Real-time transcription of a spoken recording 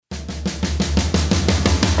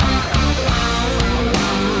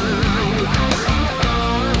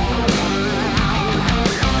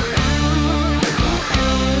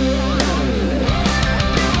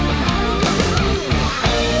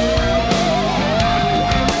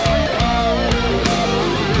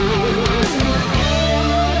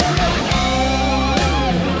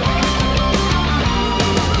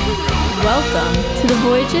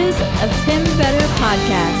Voyages of Tim Vetter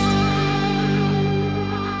podcast.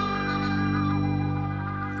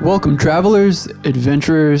 Welcome, travelers,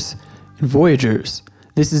 adventurers, and voyagers.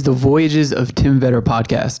 This is the Voyages of Tim Vetter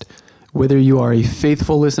podcast. Whether you are a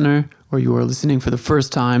faithful listener or you are listening for the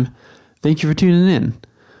first time, thank you for tuning in.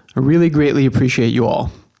 I really greatly appreciate you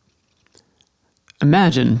all.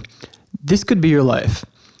 Imagine this could be your life.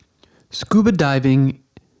 Scuba diving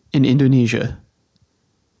in Indonesia.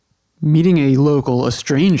 Meeting a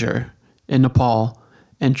stranger in Nepal,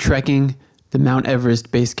 and trekking the Mount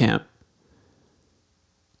Everest base camp.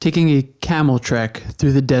 Taking a camel trek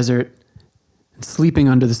through the desert and sleeping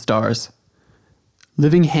under the stars.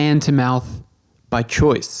 Living hand to mouth by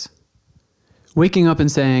choice. Waking up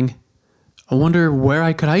and saying, I wonder where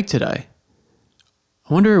I could hike today.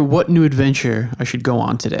 I wonder what new adventure I should go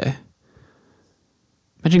on today.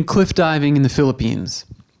 Imagine cliff diving in the Philippines.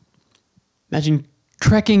 Imagine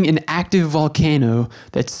trekking an active volcano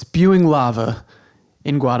that's spewing lava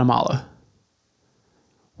in Guatemala.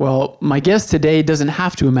 Well, my guest today doesn't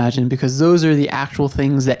have to imagine, because those are the actual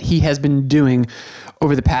things that he has been doing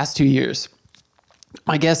over the past 2 years.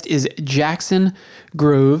 My guest is Jackson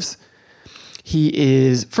Groves. He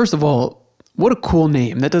is, first of all, what a cool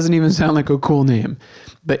name. That doesn't even sound like a cool name.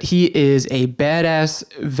 But he is a badass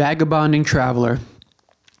vagabonding traveler.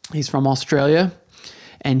 He's from Australia,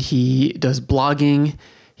 and he does blogging.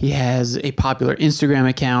 He has a popular Instagram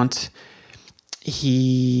account.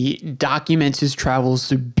 He documents his travels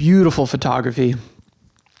through beautiful photography.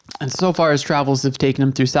 And so far, his travels have taken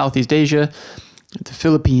him through Southeast Asia, the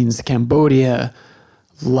Philippines, Cambodia,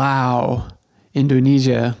 Laos,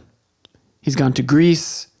 Indonesia. He's gone to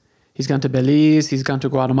Greece. He's gone to Belize. He's gone to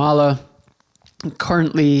Guatemala.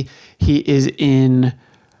 Currently, he is in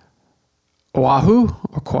Oahu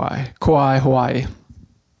or Kauai, Hawaii.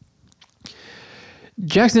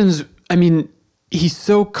 Jackson's, he's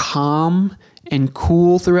so calm and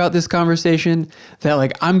cool throughout this conversation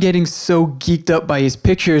that I'm getting so geeked up by his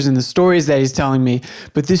pictures and the stories that he's telling me,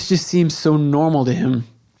 but this just seems so normal to him.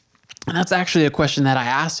 And that's actually a question that I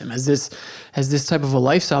asked him. Has this type of a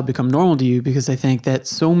lifestyle become normal to you? Because I think that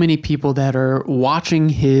so many people that are watching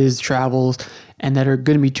his travels and that are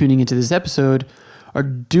going to be tuning into this episode are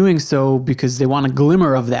doing so because they want a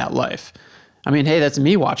glimmer of that life. Hey, that's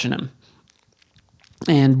me watching him.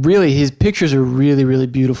 And really, his pictures are really, really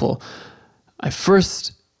beautiful. I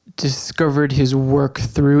first discovered his work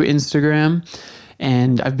through Instagram,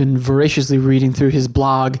 and I've been voraciously reading through his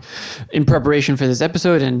blog in preparation for this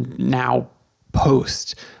episode and now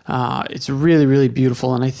post. It's really, really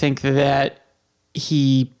beautiful, and I think that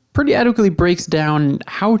he pretty adequately breaks down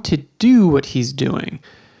how to do what he's doing.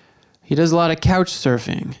 He does a lot of couch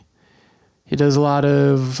surfing. He does a lot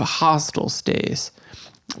of hostel stays.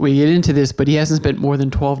 We get into this, but he hasn't spent more than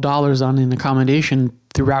 $12 on an accommodation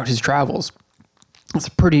throughout his travels. That's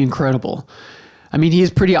pretty incredible.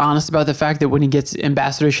 He's pretty honest about the fact that when he gets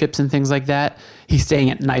ambassadorships and things like that, he's staying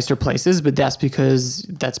at nicer places, but that's because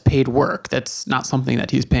that's paid work. That's not something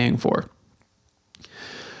that he's paying for.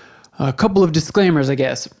 A couple of disclaimers, I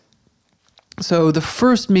guess. So the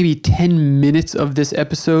first maybe 10 minutes of this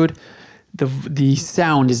episode, the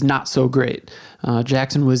sound is not so great.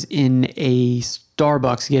 Jackson was in a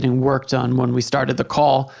Starbucks getting work done when we started the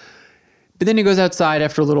call, but then he goes outside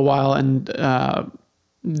after a little while, and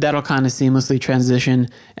that'll kind of seamlessly transition,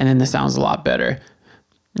 and then the sound's a lot better.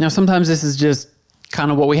 Now, sometimes this is just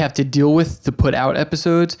kind of what we have to deal with to put out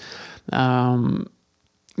episodes.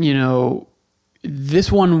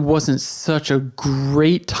 This one wasn't such a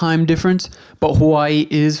great time difference, but Hawaii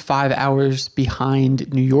is 5 hours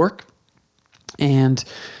behind New York. And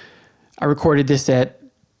I recorded this at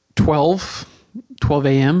 12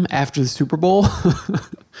 a.m. after the Super Bowl.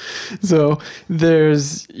 So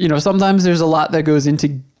there's, sometimes there's a lot that goes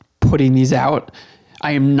into putting these out.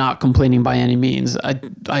 I am not complaining by any means. I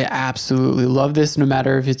absolutely love this, no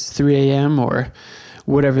matter if it's 3 a.m. or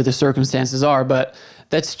whatever the circumstances are. But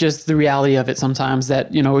that's just the reality of it sometimes, that,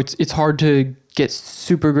 it's hard to get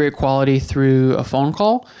super great quality through a phone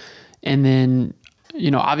call. And then,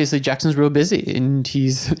 obviously Jackson's real busy, and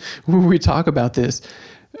we talk about this.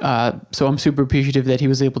 So I'm super appreciative that he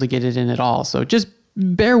was able to get it in at all. So just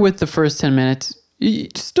bear with the first 10 minutes.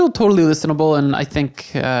 It's still totally listenable, and I think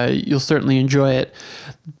you'll certainly enjoy it,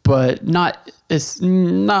 but it's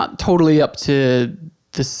not totally up to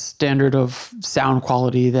the standard of sound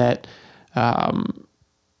quality that,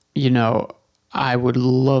 I would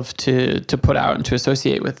love to put out and to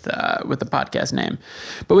associate with the podcast name.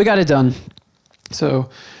 But we got it done. So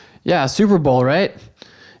yeah, Super Bowl, right?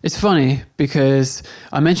 It's funny because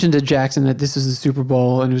I mentioned to Jackson that this is the Super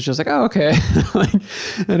Bowl, and he was just like, "Oh, okay."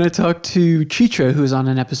 And I talked to Chitra, who's on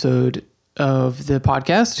an episode of the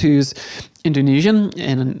podcast, who's Indonesian,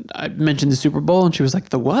 and I mentioned the Super Bowl, and she was like,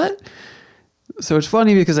 "The what?" So it's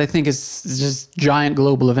funny because I think it's just giant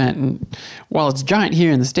global event, and while it's giant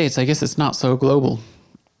here in the States, I guess it's not so global.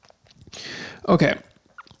 Okay.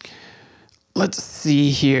 Let's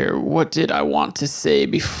see here. What did I want to say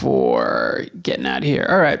before getting out of here?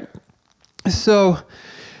 All right. So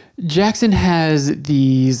Jackson has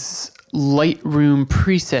these Lightroom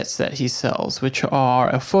presets that he sells, which are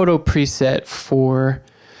a photo preset for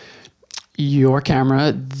your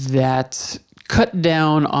camera that cut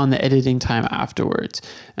down on the editing time afterwards.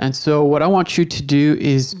 And so what I want you to do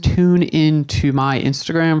is tune into my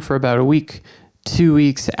Instagram for about a week, 2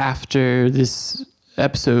 weeks after this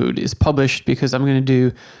episode is published, because I'm going to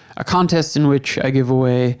do a contest in which I give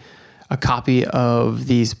away a copy of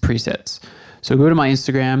these presets. So go to my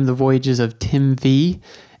Instagram, The Voyages of Tim V,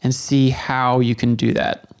 and see how you can do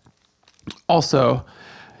that. Also,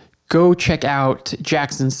 go check out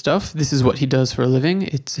Jackson's stuff. This is what he does for a living.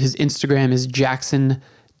 His Instagram is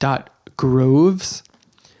jackson.groves.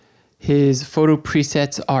 His photo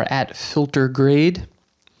presets are at filter grade.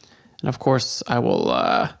 And of course, I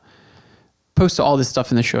will post all this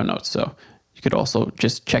stuff in the show notes, so you could also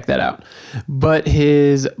just check that out. But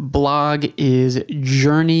his blog is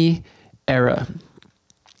Journey Era.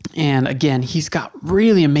 And again, he's got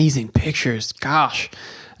really amazing pictures. Gosh.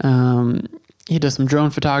 He does some drone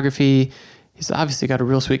photography. He's obviously got a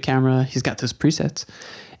real sweet camera. He's got those presets.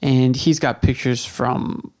 And he's got pictures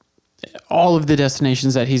from all of the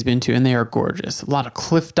destinations that he's been to, and they are gorgeous. A lot of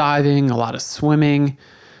cliff diving, a lot of swimming,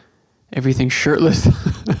 everything shirtless.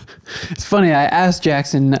 It's funny, I asked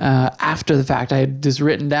Jackson after the fact. I had this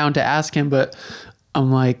written down to ask him, but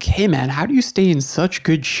I'm like, hey man, how do you stay in such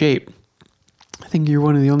good shape? I think you're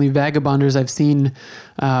one of the only vagabonders I've seen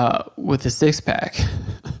with a six-pack.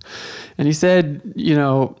 And he said,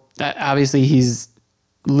 that obviously he's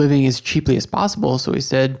living as cheaply as possible. So he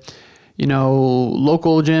said,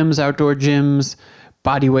 local gyms, outdoor gyms,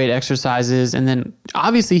 body weight exercises, and then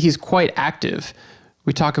obviously he's quite active.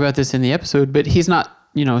 We talk about this in the episode, but he's not,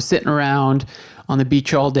 sitting around on the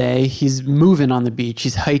beach all day. He's moving on the beach.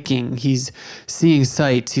 He's hiking. He's seeing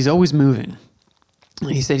sights. He's always moving.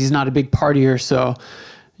 And he said he's not a big partier. So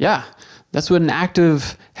yeah, that's what an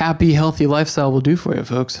active, happy, healthy lifestyle will do for you,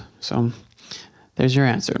 folks. So there's your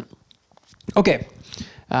answer. Okay.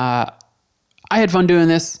 I had fun doing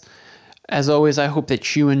this. As always, I hope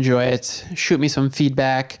that you enjoy it. Shoot me some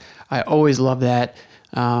feedback. I always love that.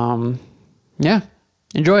 Yeah.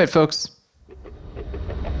 Enjoy it, folks.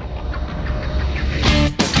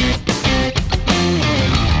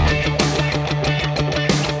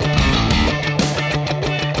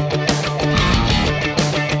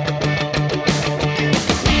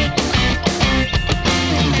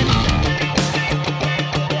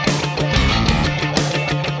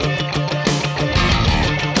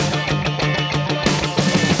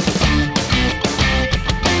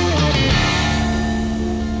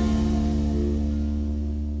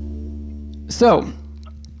 So,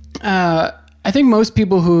 I think most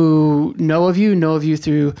people who know of you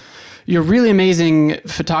through your really amazing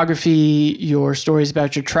photography, your stories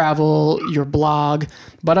about your travel, your blog.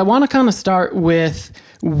 But I want to kind of start with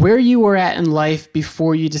where you were at in life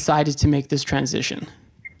before you decided to make this transition.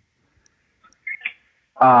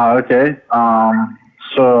 Okay.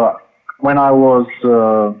 So when I was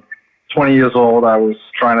 20 years old, I was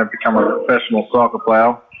trying to become a professional soccer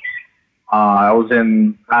player. I was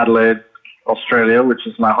in Adelaide, Australia, which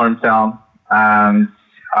is my hometown, and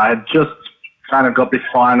I had just kind of got the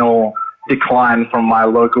final decline from my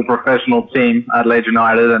local professional team, Adelaide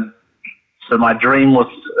United, and so my dream was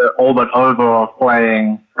all but over of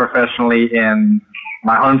playing professionally in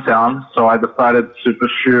my hometown. So I decided to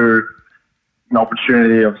pursue an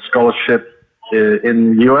opportunity of scholarship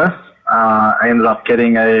in the US. I ended up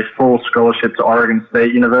getting a full scholarship to Oregon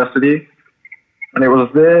State University. And it was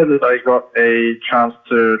there that I got a chance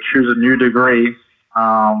to choose a new degree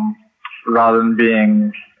rather than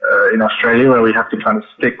being in Australia, where we have to kind of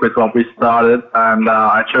stick with what we started. And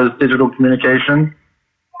I chose digital communication.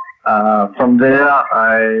 From there,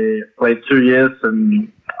 I played 2 years,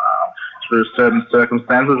 and through certain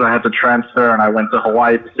circumstances, I had to transfer, and I went to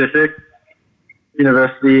Hawaii Pacific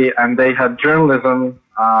University, and they had journalism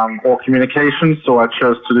or communication, so I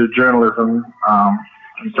chose to do journalism.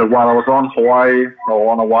 And so while I was on Hawaii,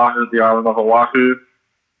 or on Oahu, the island of Oahu,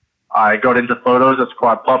 I got into photos. It's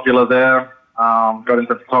quite popular there. Got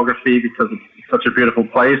into photography because it's such a beautiful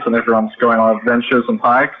place and everyone's going on adventures and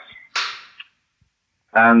hikes.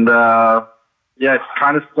 And yeah, it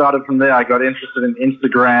kind of started from there. I got interested in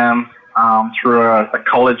Instagram through a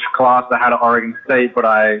college class I had at Oregon State, but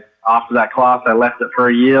after that class, I left it for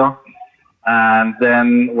a year. And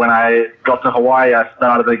then when I got to Hawaii, I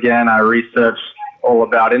started again. I researched all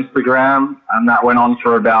about Instagram, and that went on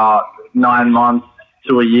for about 9 months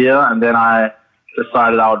to a year. And then I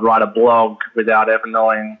decided I would write a blog without ever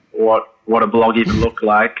knowing what a blog even looked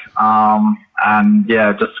like. And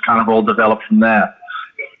yeah, just kind of all developed from there.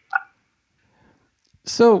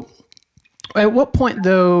 So at what point,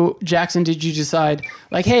 though, Jackson, did you decide,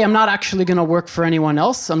 like, hey, I'm not actually going to work for anyone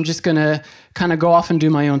else. I'm just going to kind of go off and do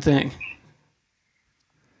my own thing?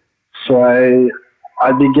 So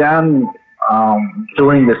I began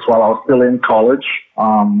doing this while I was still in college.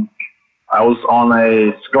 I was on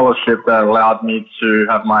a scholarship that allowed me to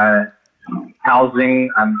have my housing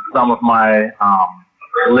and some of my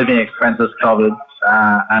living expenses covered.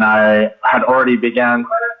 And I had already began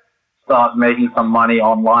start making some money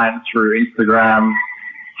online through Instagram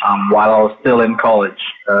while I was still in college.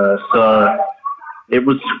 So it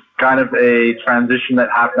was kind of a transition that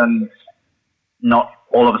happened not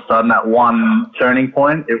all of a sudden at one turning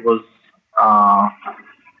point. It was,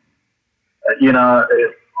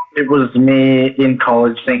 it was me in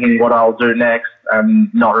college thinking what I'll do next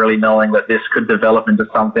and not really knowing that this could develop into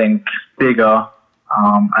something bigger.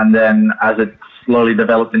 And then as it slowly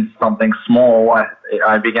developed into something small,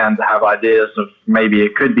 I began to have ideas of maybe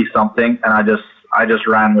it could be something, and I just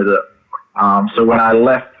ran with it. So when I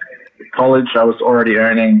left college, I was already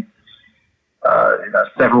earning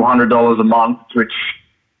several $100s a month, which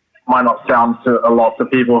might not sound a lot to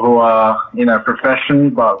people who are in a profession,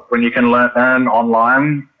 but when you can earn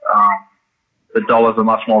online, the dollars are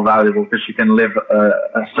much more valuable because you can live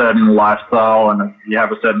a certain lifestyle and you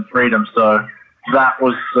have a certain freedom. So that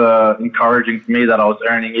was encouraging to me that I was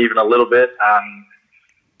earning even a little bit.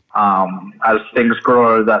 And as things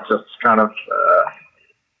grow, that just kind of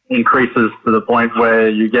increases to the point where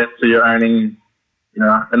you get to you're earning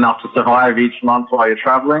enough to survive each month while you're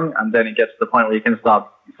traveling. And then it gets to the point where you can start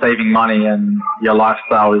saving money and your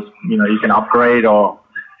lifestyle is, you can upgrade or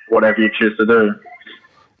whatever you choose to do.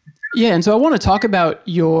 Yeah, and so I want to talk about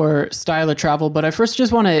your style of travel, but I first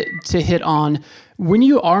just want to hit on when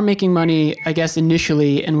you are making money, I guess,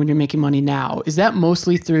 initially, and when you're making money now. Is that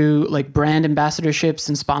mostly through like brand ambassadorships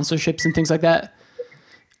and sponsorships and things like that?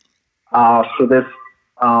 So there's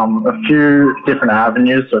a few different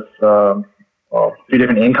avenues of a few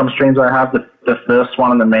different income streams I have. The first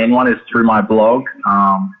one and the main one is through my blog.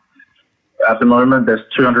 At the moment, there's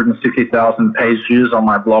 260,000 page views on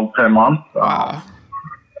my blog per month. Wow.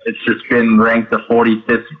 It's just been ranked the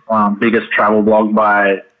 45th biggest travel blog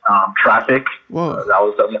by traffic. Whoa. That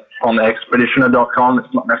was on expeditioner.com.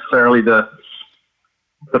 It's not necessarily the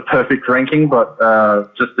perfect ranking, but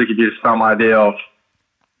just to give you some idea of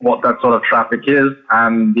what that sort of traffic is.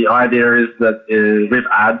 And the idea is that with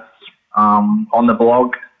ads on the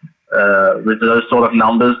blog, with those sort of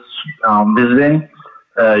numbers visiting,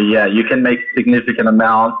 you can make significant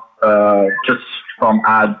amount just from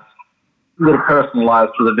ads, a little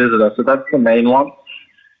personalized to the visitor. So that's the main one.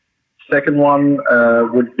 Second one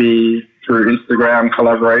would be through Instagram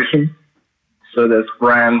collaboration. So there's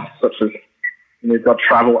brands such as, you've got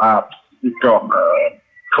travel apps, you've got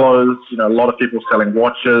clothes, a lot of people selling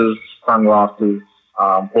watches, sunglasses,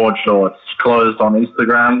 board shorts, clothes on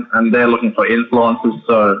Instagram, and they're looking for influencers.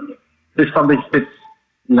 So if something fits,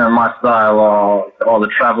 my style or the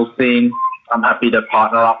travel scene, I'm happy to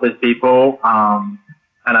partner up with people.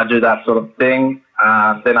 And I do that sort of thing.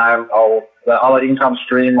 Then the other income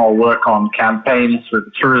stream, I'll work on campaigns with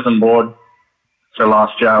the tourism board. So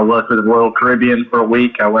last year I worked with the Royal Caribbean for a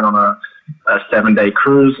week. I went on a 7-day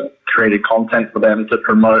cruise, created content for them to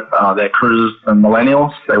promote their cruises to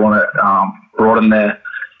millennials. They want to broaden their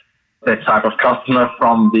type of customer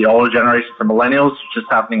from the older generation to millennials, which is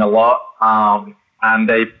happening a lot. And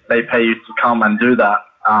they pay you to come and do that.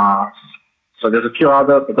 So there's a few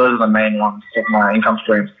others, but those are the main ones of my income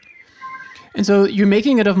streams. And so you're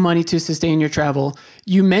making enough money to sustain your travel.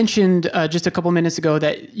 You mentioned just a couple minutes ago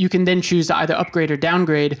that you can then choose to either upgrade or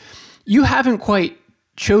downgrade. You haven't quite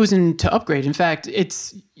chosen to upgrade. In fact,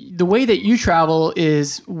 it's the way that you travel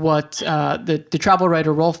is what the travel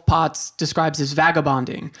writer Rolf Potts describes as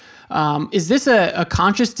vagabonding. Is this a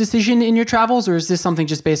conscious decision in your travels, or is this something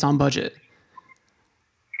just based on budget?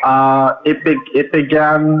 It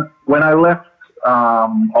began when I left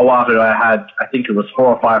Oahu. I think it was $4,000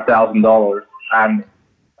 or $5,000, and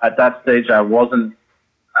at that stage I wasn't,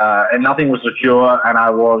 and nothing was secure, and I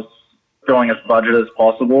was going as budget as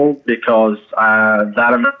possible because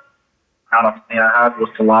that amount amount of money I had was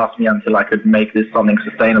to last me until I could make this something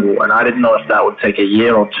sustainable. And I didn't know if that would take a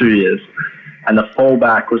year or 2 years. And the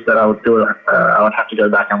fallback was that I would have to go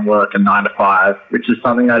back and work a 9 to 5, which is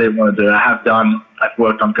something I didn't want to do. I've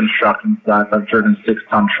worked on construction sites. I've driven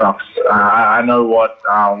 6-ton trucks. I know what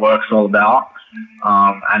work's all about.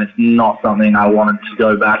 And it's not something I wanted to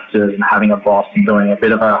go back to, and having a boss and doing a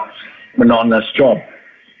bit of a monotonous job.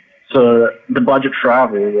 So the budget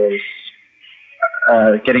travel was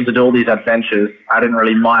getting to do all these adventures. I didn't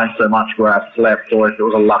really mind so much where I slept or if it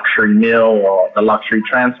was a luxury meal or the luxury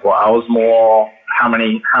transport. I was more how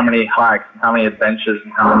many hikes, how many adventures,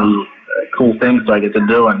 and how many cool things do I get to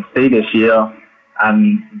do and see this year.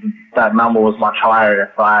 And that number was much higher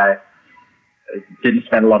if I didn't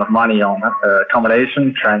spend a lot of money on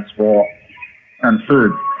accommodation, transport, and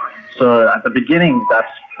food. So at the beginning,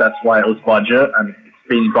 that's why it was budget, and it's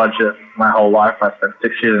been budget my whole life. I spent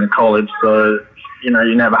 6 years in college, so you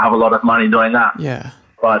never have a lot of money doing that. Yeah.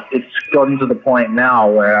 But it's gotten to the point now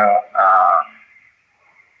where,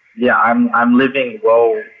 I'm living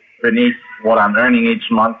well beneath what I'm earning each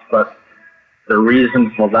month. But the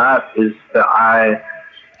reason for that is that I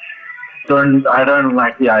don't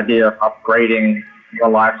like the idea of upgrading the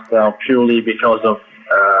lifestyle purely because of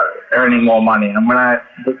earning more money. And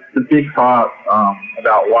the big part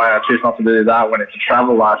about why I choose not to do that when it's a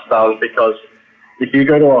travel lifestyle is because if you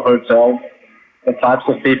go to a hotel, the types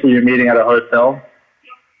of people you're meeting at a hotel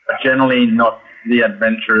are generally not the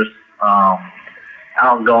adventurous,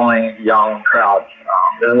 outgoing, young crowds.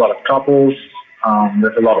 There's a lot of couples,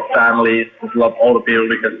 there's a lot of families, there's a lot of older people,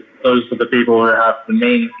 because those are the people who have the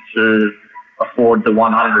means to afford the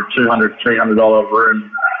 $100, $200, $300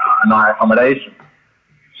 room night accommodation.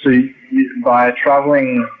 So by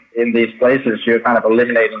traveling in these places, you're kind of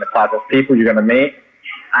eliminating the type of people you're going to meet.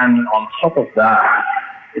 And on top of that,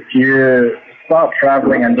 if you start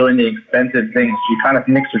traveling and doing the expensive things, you kind of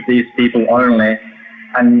mix with these people only,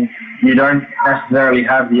 and you don't necessarily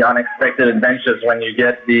have the unexpected adventures when you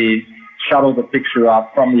get the shuttle that picks you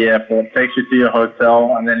up from the airport, takes you to your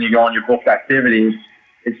hotel, and then you go on your booked activities.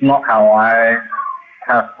 It's not how I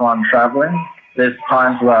have fun traveling. There's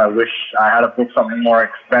times where I wish I had to book something more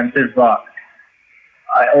expensive, but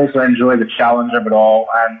I also enjoy the challenge of it all.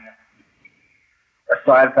 And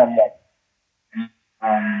aside from what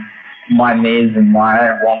my needs and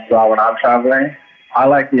my wants are when I'm traveling, I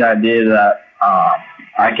like the idea that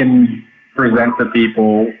I can present to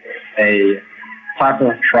people a type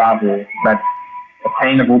of travel that's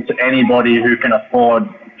attainable to anybody who can afford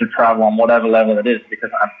to travel on whatever level it is, because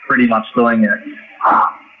I'm pretty much doing it,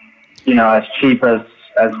 as cheap as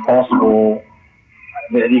possible.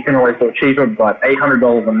 You can always go cheaper, but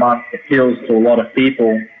 $800 a month appeals to a lot of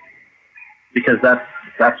people, because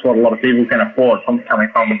that's what a lot of people can afford, coming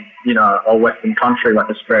from a Western country like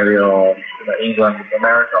Australia or England,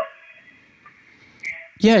 America.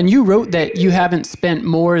 Yeah, and you wrote that you haven't spent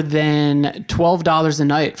more than $12 a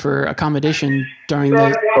night for accommodation during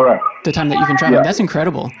the time that you've been traveling. Yeah. That's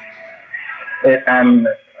incredible. And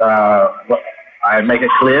I make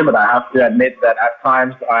it clear, but I have to admit that at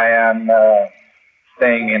times I am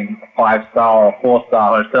staying in a 5-star or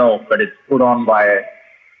 4-star hotel, but it's put on by a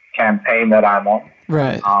campaign that I'm on.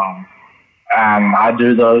 Right. And I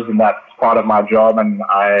do those, and that's part of my job. And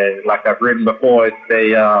like I've written before,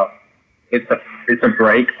 it's a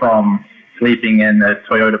break from sleeping in a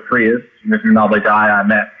Toyota Prius with another guy I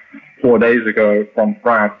met 4 days ago from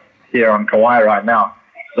France here on Kauai right now.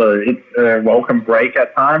 So it's a welcome break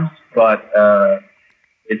at times, but I've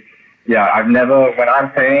never, when I'm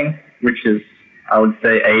paying, which is, I would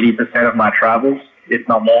say 80% of my travels, if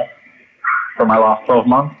not more, for my last 12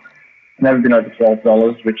 months, never been over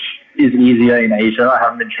 $12, which is easier in Asia. I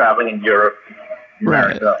haven't been traveling in Europe,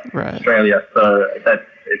 America, right. Australia, so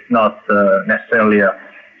it's not necessarily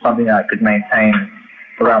something I could maintain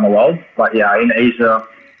around the world. But yeah, in Asia,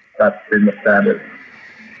 that's been the standard.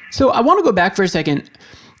 So I want to go back for a second.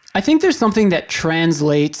 I think there's something that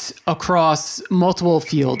translates across multiple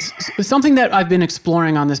fields. Something that I've been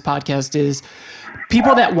exploring on this podcast is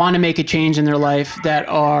people that want to make a change in their life, that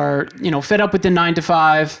are, fed up with the 9 to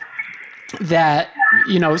 5, that,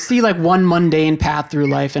 see like one mundane path through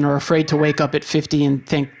life and are afraid to wake up at 50 and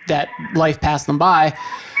think that life passed them by.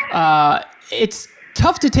 It's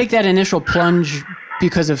tough to take that initial plunge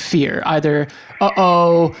because of fear. Either,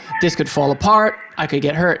 this could fall apart, I could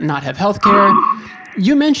get hurt and not have health care.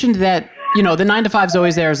 You mentioned that, the 9 to 5 is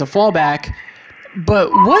always there as a fallback, but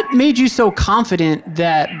what made you so confident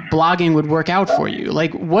that blogging would work out for you?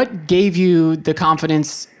 Like, what gave you the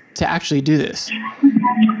confidence to actually do this?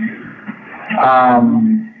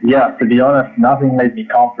 To be honest, nothing made me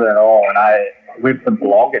confident at all. And with the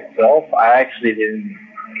blog itself, I actually didn't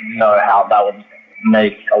know how that would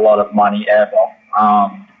make a lot of money ever.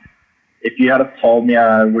 If you had have told me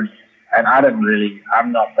I would, and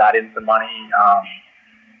I'm not that into money,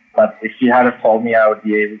 but if you had have told me I would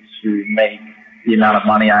be able to make the amount of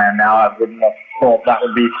money I am now, I wouldn't have thought that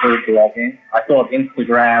would be through blogging. I thought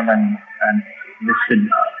Instagram and this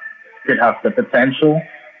could have the potential.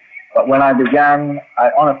 But when I began,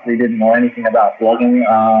 I honestly didn't know anything about blogging,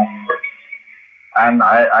 and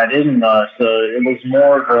I didn't know. So it was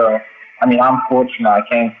more of I'm fortunate. I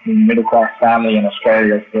came from a middle-class family in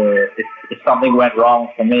Australia, so if something went wrong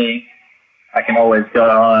for me, I can always go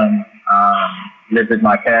home, live with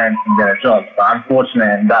my parents and get a job. So I'm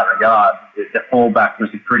fortunate in that regard. The fallback was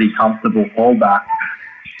a pretty comfortable fallback.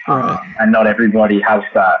 And not everybody has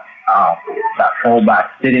that fallback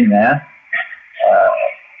sitting there.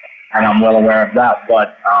 And I'm well aware of that.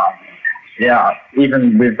 But,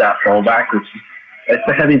 even with that fallback, it's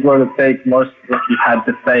a heavy blow to take most if you had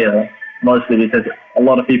to fail, mostly because a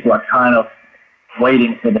lot of people are kind of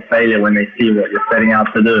waiting for the failure when they see what you're setting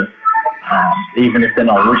out to do. Even if they're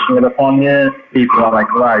not wishing it upon you, people are like,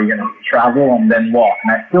 wow, you're going to travel and then what?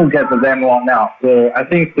 And I still get the then what now. So I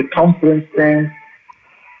think the confidence thing,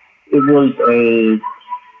 it was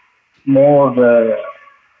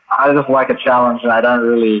I just like a challenge and I don't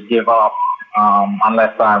really give up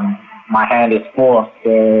unless my hand is forced.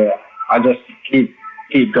 So I just keep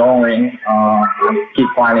going and keep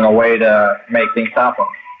finding a way to make things happen.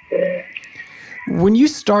 When you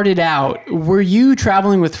started out, were you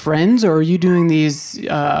traveling with friends, or are you doing these,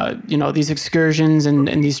 these excursions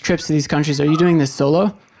and these trips to these countries? Are you doing this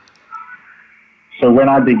solo? So when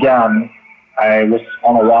I began, I was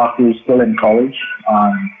on Oahu, still in college,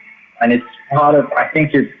 and it's part of. I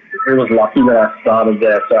think it was lucky that I started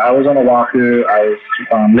there. So I was on Oahu. I was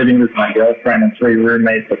living with my girlfriend and 3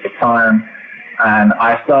 roommates at the time, and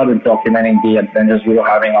I started documenting the adventures we were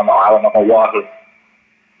having on the island of Oahu.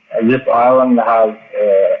 This island has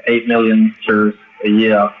 8 million tourists a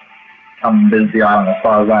year come visit the island, as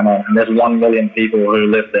far as I know, and there's 1 million people who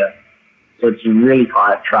live there. So it's a really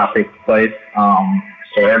high traffic place.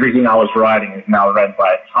 So everything I was writing is now read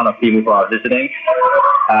by a ton of people who are visiting,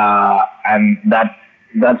 and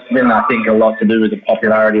that's been, I think, a lot to do with the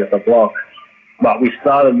popularity of the blog. But we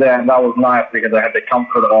started there, and that was nice because I had the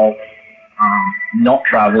comfort of not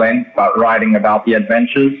traveling, but writing about the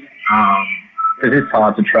adventures. Because it's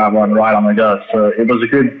hard to travel and write on the go. So it was a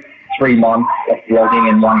good 3 months of blogging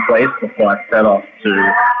in one place before I set off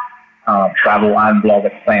to travel and blog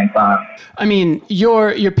at the same time. I mean,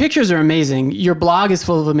 your pictures are amazing. Your blog is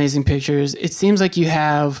full of amazing pictures. It seems like you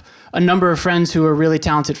have a number of friends who are really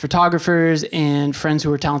talented photographers and friends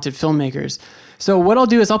who are talented filmmakers. So what I'll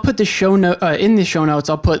do is I'll put the in the show notes,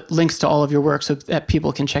 I'll put links to all of your work so that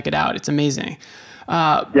people can check it out. It's amazing.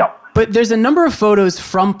 But there's a number of photos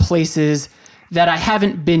from places that I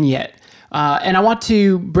haven't been yet. And I want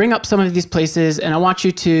to bring up some of these places, and I want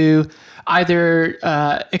you to either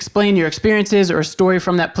explain your experiences or a story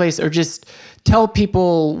from that place, or just tell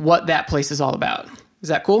people what that place is all about. Is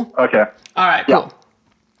that cool? Okay. All right, cool.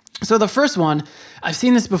 So the first one, I've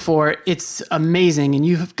seen this before. It's amazing, and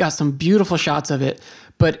you've got some beautiful shots of it,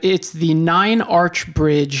 but it's the 9 Arch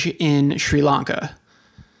Bridge in Sri Lanka.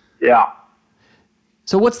 Yeah.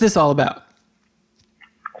 So what's this all about?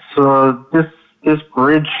 So this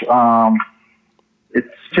bridge, it's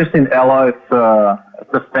just in Ella. It's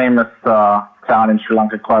a famous town in Sri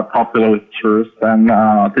Lanka, quite popular with tourists. And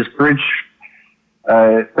this bridge,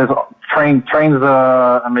 trains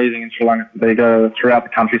are amazing in Sri Lanka. They go throughout the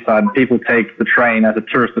countryside, and people take the train as a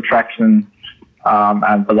tourist attraction,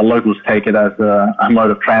 but the locals take it as a mode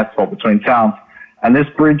of transport between towns. And this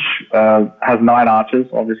bridge has 9 arches.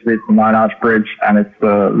 Obviously, it's a 9-arch bridge, and it's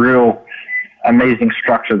a real amazing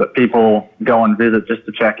structure that people go and visit just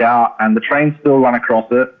to check out, and the trains still run across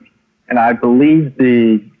it. And I believe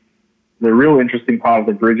the real interesting part of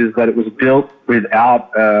the bridge is that it was built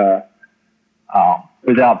without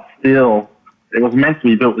steel. It was meant to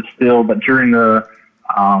be built with steel, but during the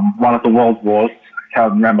one of the world wars, I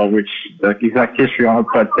can't remember the exact history on it,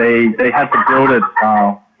 but they had to build it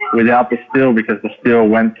without the steel because the steel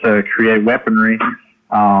went to create weaponry.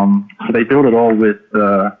 So they built it all with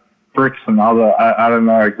bricks and other, I don't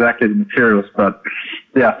know exactly the materials, but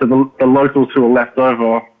yeah, so the locals who were left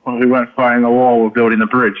over, who weren't fighting the war, were building the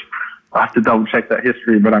bridge. I have to double check that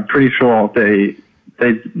history, but I'm pretty sure they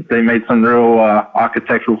made some real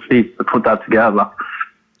architectural feats to put that together.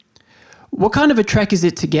 What kind of a trek is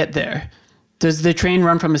it to get there? Does the train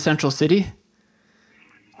run from a central city?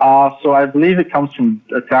 So I believe it comes from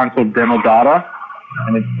a town called Demodara,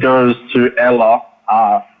 and it goes to Ella.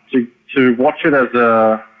 to watch it as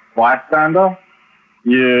a bystander,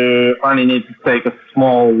 you only need to take a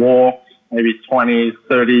small walk, maybe 20,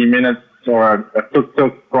 30 minutes or a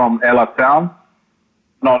tuk-tuk from Ella town.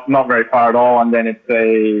 Not very far at all. And then it's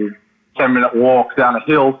a 10-minute walk down a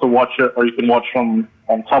hill to watch it, or you can watch from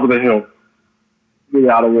on top of the hill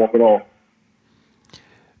without a walk at all.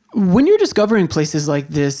 When you're discovering places like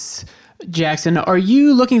this, Jackson, are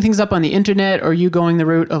you looking things up on the internet? Or are you going the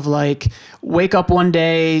route of like, wake up one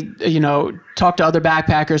day, talk to other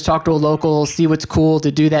backpackers, talk to a local, see what's cool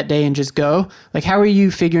to do that day and just go? Like, how are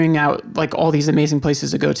you figuring out like all these amazing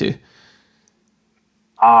places to go to?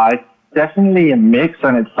 It's definitely a mix,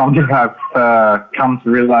 and it's something I've come to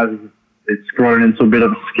realize it's grown into a bit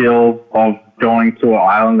of a skill of going to an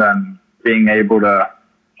island and being able to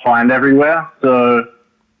find everywhere. So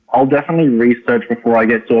I'll definitely research before I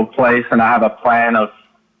get to a place, and I have a plan of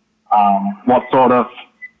what sort of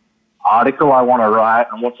article I want to write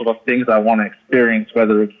and what sort of things I want to experience.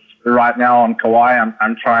 Whether it's right now on Kauai,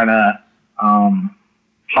 I'm trying to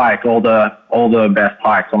hike all the best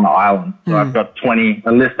hikes on the island. So I've got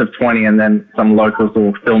a list of 20, and then some locals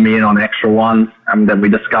will fill me in on extra ones, and then we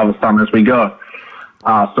discover some as we go.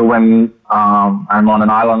 So when I'm on an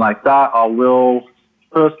island like that, I will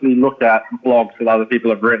firstly look at blogs that other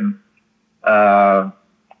people have written,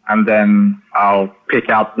 and then I'll pick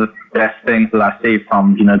out the best things that I see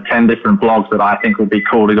from 10 different blogs that I think would be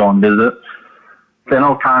cool to go and visit. Then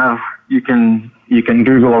I'll you can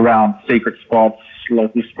Google around secret spots,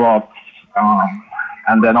 local spots,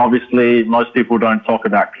 and then obviously most people don't talk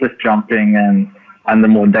about cliff jumping and the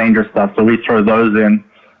more dangerous stuff, so we throw those in,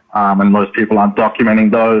 and most people aren't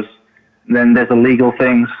documenting those. And then there's illegal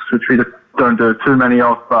things which we don't do too many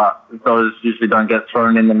of, but those usually don't get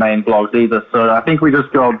thrown in the main blogs either. So I think we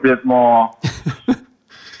just go a bit more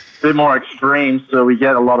extreme, so we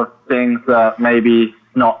get a lot of things that maybe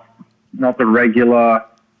not the regular.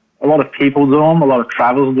 A lot of people do them, a lot of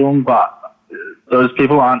travelers do them, but those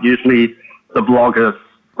people aren't usually the bloggers.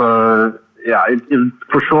 So yeah, it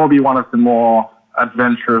for sure be one of the more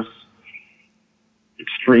adventurous,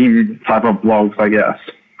 extreme type of blogs, I guess.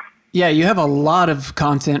 Yeah, you have a lot of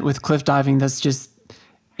content with cliff diving that's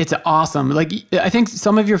it's awesome. Like, I think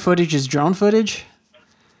some of your footage is drone footage.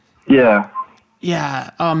 Yeah.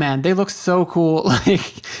 Yeah. Oh man, they look so cool.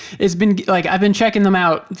 Like, it's been like, I've been checking them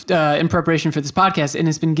out in preparation for this podcast, and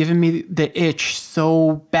it's been giving me the itch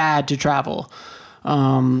so bad to travel.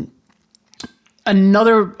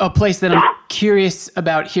 Another place that I'm curious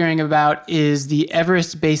about hearing about is the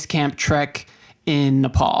Everest Base Camp trek in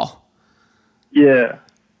Nepal. Yeah.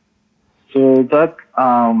 So that,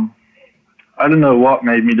 I don't know what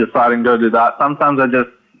made me decide to go do that. Sometimes I just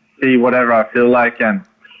see whatever I feel like, and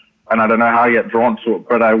I don't know how I get drawn to it.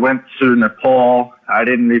 But I went to Nepal. I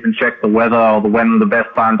didn't even check the weather or when the best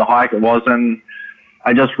time to hike. It wasn't.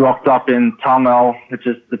 I just rocked up in Tamil, which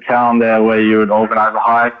is the town there where you would organize a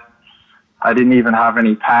hike. I didn't even have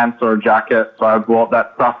any pants or a jacket, so I brought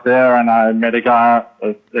that stuff there, and I met a guide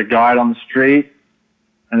on the street.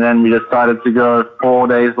 And then we decided to go 4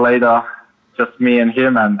 days later, just me and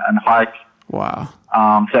him, and hike. Wow.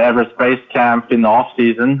 To Everest Base Camp in the off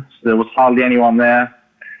season. So there was hardly anyone there.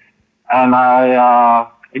 And I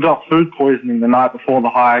got food poisoning the night before the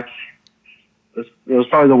hike. It was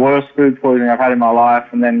probably the worst food poisoning I've had in my life.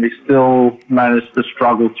 And then we still managed to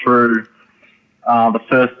struggle through the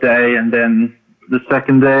first day. And then the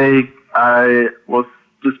second day, I was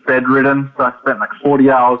just bedridden. So I spent like 40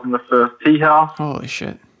 hours in the first tea house. Holy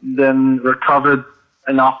shit. Then recovered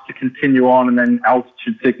enough to continue on, and then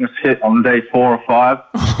altitude sickness hit on day 4 or 5.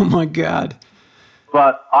 Oh my God.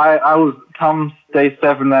 But I was, come day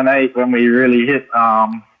 7 and 8, when we really hit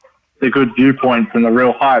the good viewpoints and the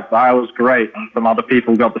real heights, I was great, and some other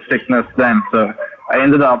people got the sickness then. So I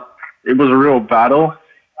ended up, it was a real battle.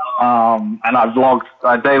 And I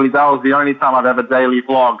vlogged daily. That was the only time I've ever daily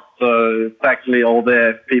vlogged. So it's actually all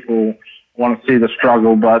there. People want to see the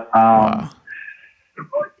struggle. But wow.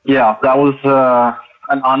 Yeah, that was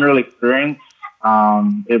an unreal experience.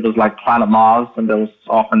 It was like Planet Mars, and there was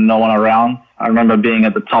often no one around. I remember being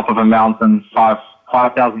at the top of a mountain,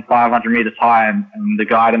 5,500 meters high, and the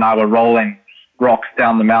guide and I were rolling rocks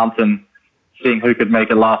down the mountain, seeing who could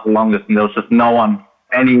make it last the longest, and there was just no one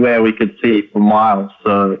anywhere we could see for miles.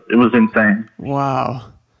 So it was insane.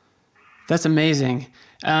 Wow. That's amazing.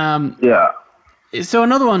 Yeah. So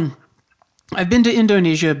another one, I've been to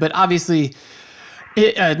Indonesia, but obviously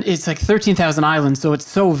it's like 13,000 islands, so it's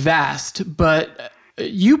so vast. But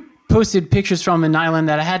you posted pictures from an island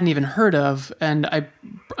that I hadn't even heard of, and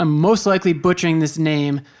I'm most likely butchering this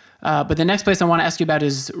name. But the next place I want to ask you about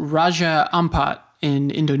is Raja Ampat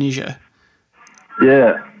in Indonesia.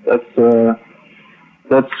 Yeah.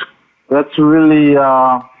 That's really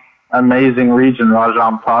amazing region, Raja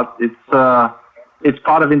Ampat. It's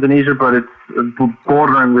part of Indonesia, but it's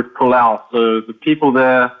bordering with Pulau. So the people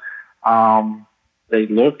there, they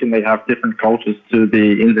look and they have different cultures to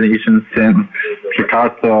the Indonesians in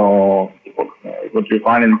Jakarta or what you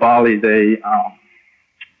find in Bali. They're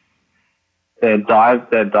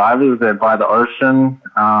divers, they're by the ocean,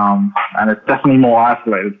 and it's definitely more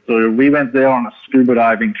isolated. So we went there on a scuba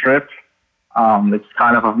diving trip. It's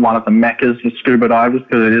kind of one of the meccas for scuba divers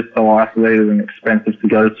because it is so isolated and expensive to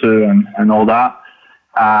go to and all that.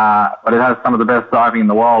 But it has some of the best diving in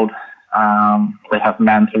the world. They have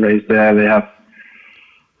manta rays there. They have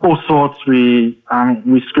all sorts. We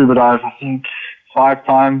scuba dive, I think, 5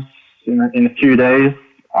 times in a few days.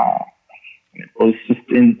 It was just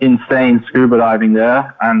insane scuba diving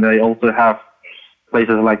there. And they also have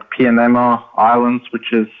places like Pianema Islands,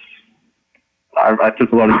 which is, I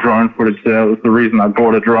took a lot of drone footage there. It was the reason I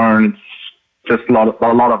bought a drone. It's just a lot of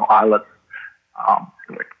islets,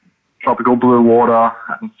 like tropical blue water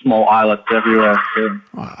and small islets everywhere. So,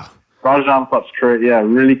 Wow. Raja Ampat's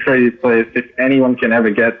really crazy place. If anyone can ever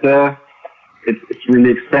get there, it's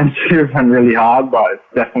really expensive and really hard, but it's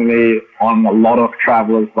definitely on a lot of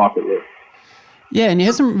travelers' bucket list. Yeah, and you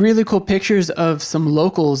have some really cool pictures of some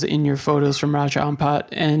locals in your photos from Raja Ampat.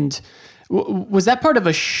 And was that part of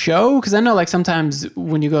a show? Because I know like sometimes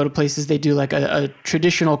when you go to places, they do like a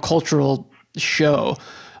traditional cultural show.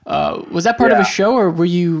 Was that part of a show, or were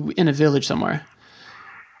you in a village somewhere?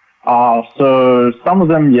 So some of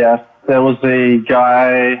them, yes. There was a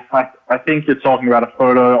guy, I think you're talking about a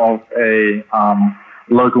photo of a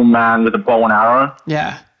local man with a bow and arrow.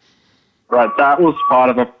 Yeah. Right, that was part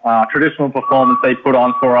of a traditional performance they put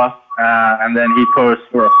on for us, and then he posed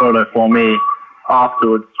for a photo for me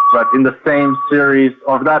afterwards. But in the same series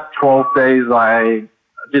of that 12 days, I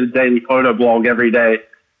did a daily photo blog every day,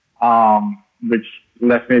 which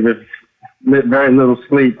left me with very little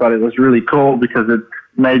sleep, but it was really cool because it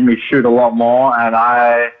made me shoot a lot more. And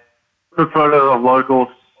I took photos of locals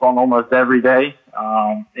on almost every day,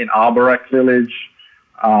 in Arborek village,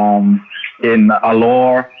 in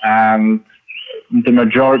Alor, and the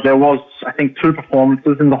majority, there was, I think, 2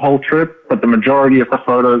 performances in the whole trip, but the majority of the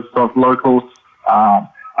photos of locals are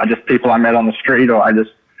just people I met on the street, or I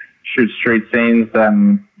just shoot street scenes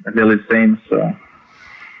and village scenes. So.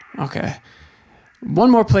 Okay. One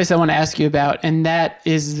more place I want to ask you about, and that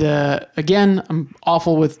is again, I'm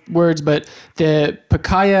awful with words, but the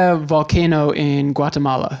Pacaya volcano in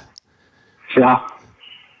Guatemala. Yeah.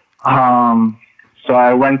 So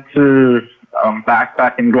I went to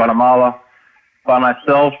backpack in Guatemala by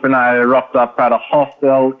myself, and I rocked up at a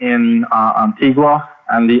hostel in Antigua,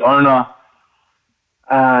 and the owner,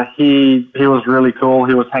 he was really cool.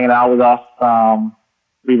 He was hanging out with us.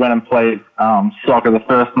 We went and played soccer the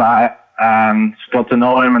first night and got to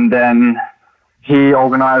know him, and then he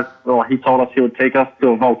told us he would take us to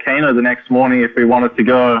a volcano the next morning if we wanted to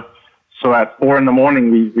go. So at 4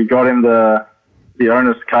 a.m, we got in the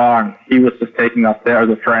owner's car, and he was just taking us there as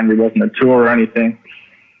a friend. It wasn't a tour or anything.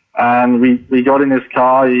 And we got in his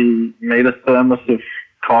car. He made a thermos of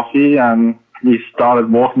coffee, and we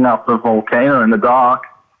started walking up the volcano in the dark,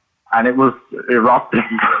 and it was erupting.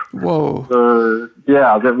 Whoa. So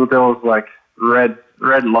yeah, there was like red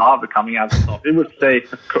lava coming out the top. It was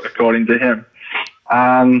safe according to him.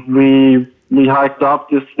 And we hiked up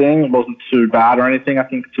this thing. It wasn't too bad or anything. I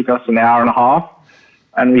think it took us an hour and a half.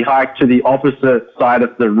 And we hiked to the opposite side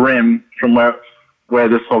of the rim from where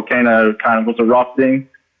this volcano kind of was erupting.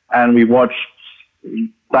 And we watched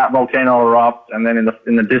that volcano erupt. And then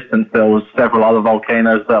in the distance, there was several other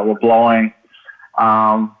volcanoes that were blowing.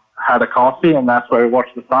 Had a coffee, and that's where we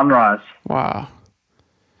watched the sunrise. Wow.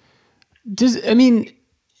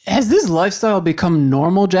 Has this lifestyle become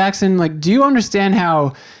normal, Jackson? Like, do you understand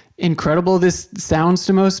how incredible this sounds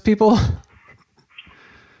to most people?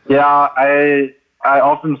 Yeah, I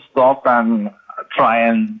often stop and try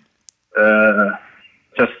and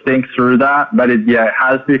just think through that. But it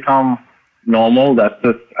has become normal. That's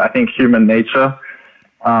just, I think, human nature.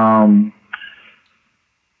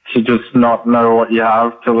 To just not know what you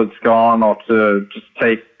have till it's gone, or to just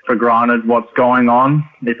take for granted what's going on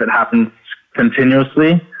if it happens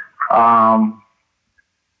continuously. But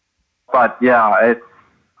yeah,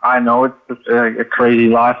 I know it's just a crazy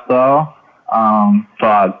lifestyle.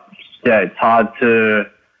 But yeah, it's hard to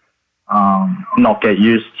not get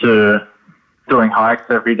used to doing hikes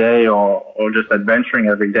every day or just adventuring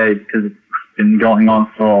every day, because it's been going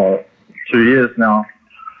on for 2 years now.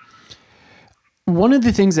 One of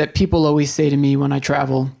the things that people always say to me when I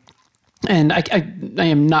travel And I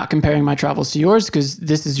am not comparing my travels to yours because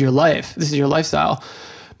this is your life. This is your lifestyle.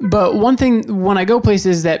 But one thing, when I go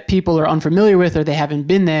places that people are unfamiliar with or they haven't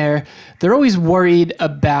been there, they're always worried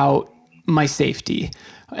about my safety.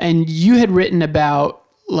 And you had written about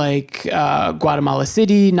like Guatemala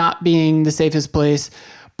City not being the safest place.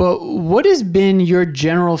 But what has been your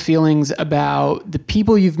general feelings about the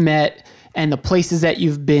people you've met and the places that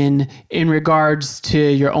you've been in regards to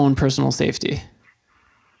your own personal safety?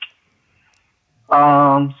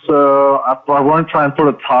 So I won't try and put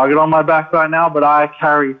a target on my back right now, but I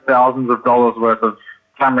carry thousands of dollars worth of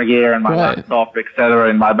camera gear and my laptop, etc.,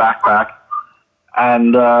 in my backpack,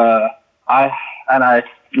 and I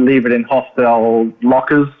leave it in hostel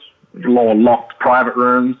lockers or locked private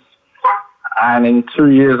rooms. And in 2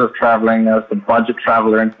 years of traveling as a budget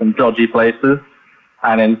traveler in some dodgy places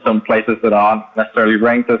and in some places that aren't necessarily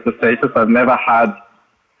ranked as the safest, I've never had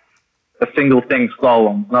a single thing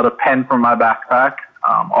stolen, not a pen from my backpack.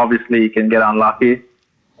 Obviously, you can get unlucky,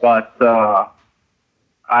 but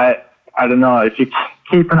I don't know, if you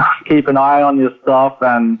keep an eye on your stuff,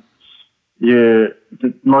 and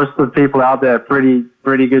most of the people out there are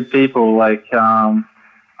pretty good people. Like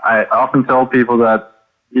I often tell people that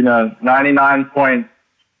 99.5,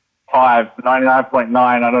 99.9,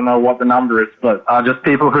 I don't know what the number is, but are just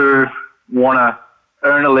people who want to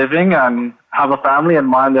earn a living and have a family and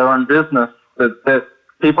mind their own business. That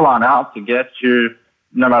people aren't out to get you,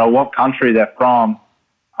 no matter what country they're from.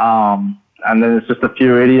 And then there's just a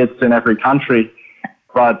few idiots in every country.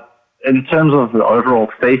 But in terms of the overall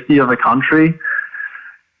safety of the country,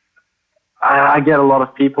 I get a lot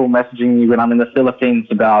of people messaging me when I'm in the Philippines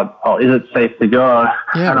about, is it safe to go?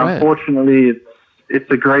 Yeah, and right. Unfortunately, it's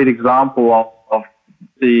a great example of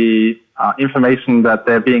the information that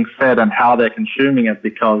they're being fed and how they're consuming it,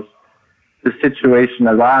 because the situation,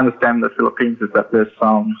 as I understand the Philippines, is that there's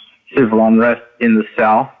some civil unrest in the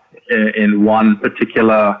south, in one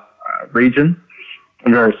particular region, a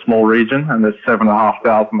very small region, and there's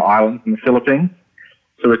 7,500 islands in the Philippines.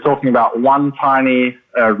 So we're talking about one tiny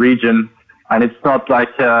region, and it's not like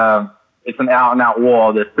it's an out-and-out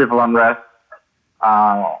war. There's civil unrest,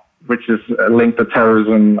 which is linked to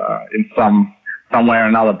terrorism in some way or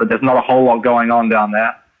another, but there's not a whole lot going on down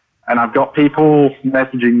there. And I've got people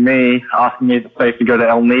messaging me, asking me if it's safe to go to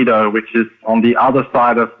El Nido, which is on the other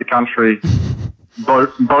side of the country,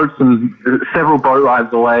 boats and several boat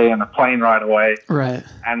rides away and a plane ride away. Right.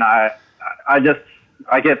 And I get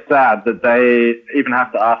sad that they even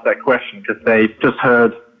have to ask that question, because they just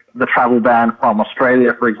heard the travel ban from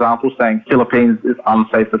Australia, for example, saying Philippines is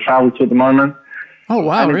unsafe to travel to at the moment. Oh,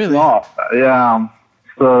 wow, and really? It's not. Yeah.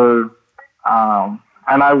 So,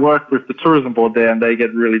 and I work with the tourism board there, and they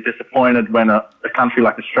get really disappointed when a country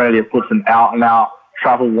like Australia puts an out-and-out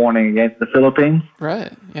travel warning against the Philippines.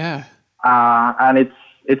 Right, yeah. And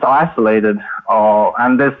it's isolated.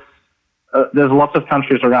 And there's lots of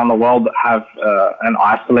countries around the world that have an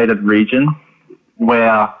isolated region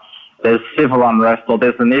where there's civil unrest or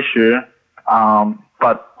there's an issue.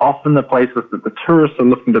 But often the places that the tourists are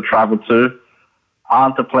looking to travel to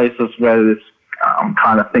aren't the places where this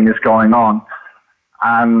kind of thing is going on.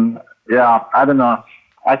 And yeah, I don't know.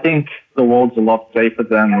 I think the world's a lot safer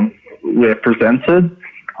than we're presented.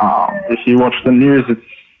 If you watch the news,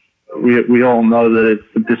 we all know that it's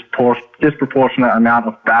a disproportionate amount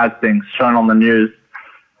of bad things shown on the news,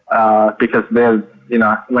 because there's,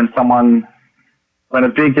 when a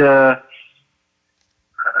big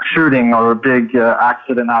shooting or a big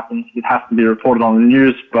accident happens, it has to be reported on the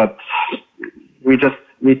news, but we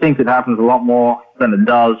think it happens a lot more than it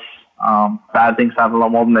does. Bad things happen a lot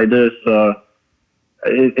more than they do, so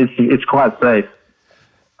it's quite safe.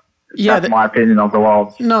 Yeah, that's my opinion of the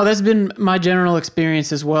world. No, that's been my general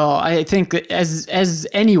experience as well. I think that as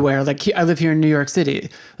anywhere, like I live here in New York City,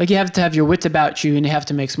 like you have to have your wits about you and you have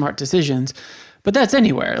to make smart decisions. But that's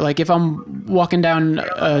anywhere. Like if I'm walking down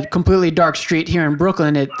a completely dark street here in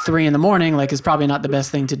Brooklyn at 3 a.m, like it's probably not the best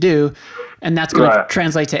thing to do, and that's going to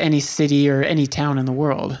translate to any city or any town in the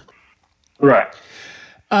world. Right.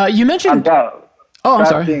 You mentioned. I'm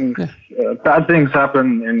sorry. Bad things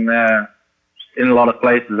happen in a lot of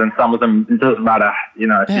places, and some of them, it doesn't matter, if you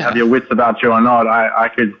have your wits about you or not.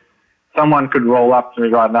 Someone could roll up to me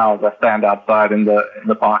right now as I stand outside in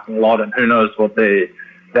the parking lot, and who knows what they're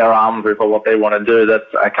armed with or what they want to do.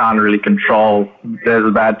 I can't really control.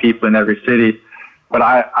 There's bad people in every city. But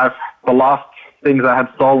the last things I had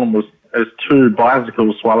stolen was 2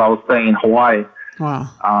 bicycles while I was staying in Hawaii. Wow.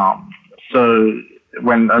 So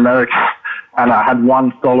when America and I had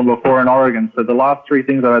one stolen before in Oregon. So the last 3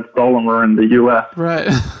 things I had stolen were in the US.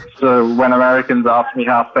 Right. So when Americans ask me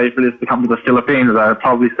how safe it is to come to the Philippines, I would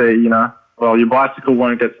probably say, well, your bicycle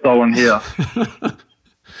won't get stolen here.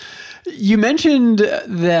 You mentioned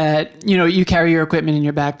that, you carry your equipment in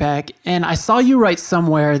your backpack, and I saw you write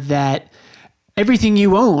somewhere that everything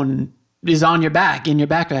you own is on your back, in your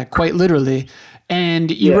backpack, quite literally.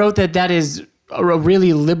 And you wrote that is a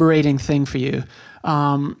really liberating thing for you.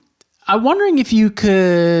 I'm wondering if you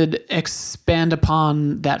could expand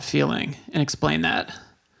upon that feeling and explain that.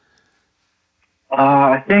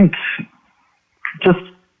 I think just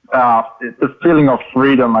the feeling of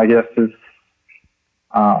freedom, I guess, is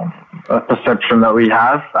a perception that we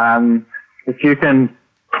have. And if you can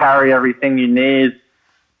carry everything you need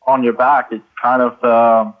on your back, it's kind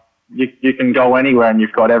of, you can go anywhere and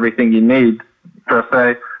you've got everything you need, per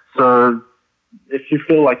se. So if you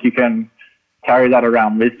feel like you can carry that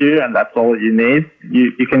around with you and that's all that you need,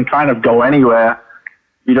 you can kind of go anywhere.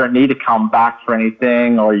 You don't need to come back for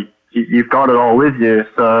anything, or you've got it all with you.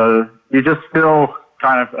 So you just feel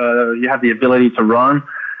kind of, you have the ability to roam.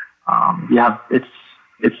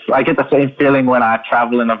 I get the same feeling when I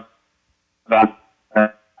travel in a van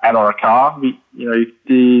or a car.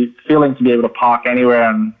 The feeling to be able to park anywhere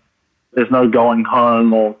and there's no going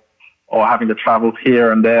home or having to travel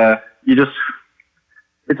here and there.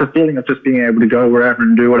 It's a feeling of just being able to go wherever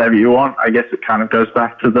and do whatever you want. I guess it kind of goes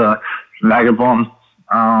back to the vagabond.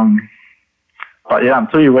 But yeah,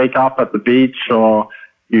 until you wake up at the beach or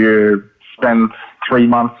you spend 3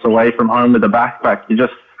 months away from home with a backpack,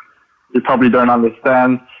 you probably don't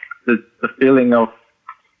understand the feeling of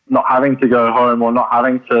not having to go home or not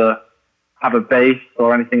having to have a base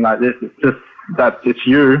or anything like this. It's just that it's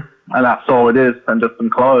you and that's all it is, and just some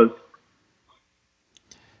clothes.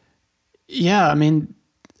 Yeah, I mean,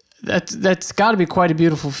 that's got to be quite a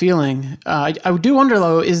beautiful feeling. I do wonder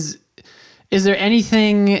though, is there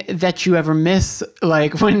anything that you ever miss,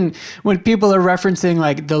 like when people are referencing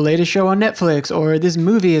like the latest show on Netflix, or this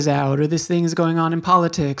movie is out, or this thing is going on in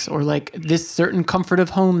politics, or like this certain comfort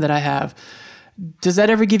of home that I have? Does that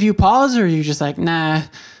ever give you pause, or are you just like, nah,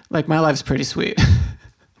 like my life's pretty sweet?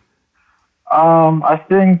 I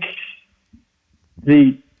think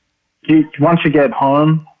once you get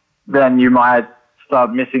home, then you might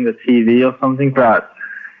start missing the TV or something. But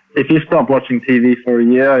if you stop watching TV for a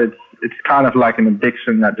year, it's kind of like an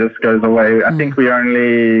addiction that just goes away. I think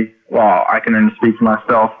I can only speak for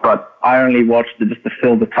myself, but I only watched it just to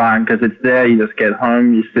fill the time, because it's there. You just get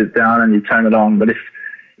home, you sit down and you turn it on. But if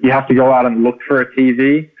you have to go out and look for a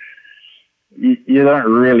TV, you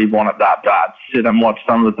don't really want it that bad. Sit and watch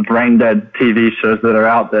some of the brain dead TV shows that are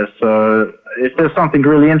out there. So if there's something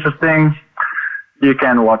really interesting, you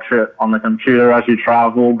can watch it on the computer as you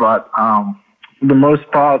travel. But for the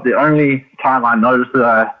most part, the only time I notice that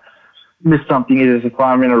I miss something is if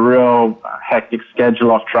I'm in a real hectic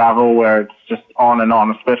schedule of travel where it's just on and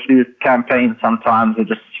on, especially with campaigns. Sometimes they're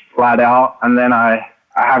just flat out. And then I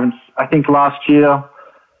think last year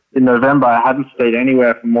in November, I hadn't stayed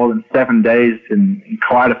anywhere for more than 7 days in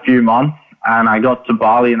quite a few months. And I got to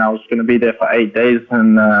Bali and I was going to be there for 8 days.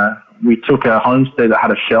 And we took a homestay that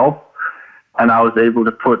had a shelf, and I was able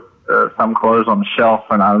to put some clothes on the shelf.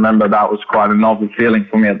 And I remember that was quite a novel feeling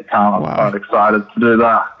for me at the time. I was quite excited to do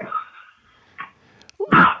that.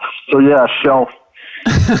 So yeah, shelf.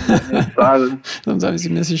 Sometimes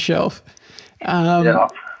you miss a shelf. Yeah.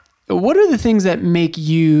 What are the things that make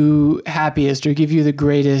you happiest or give you the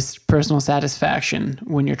greatest personal satisfaction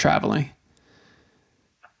when you're traveling?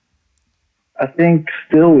 I think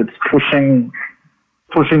still it's pushing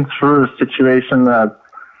through a situation that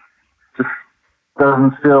just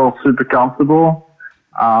doesn't feel super comfortable.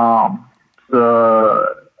 So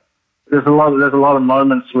there's a lot of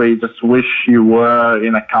moments where you just wish you were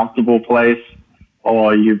in a comfortable place,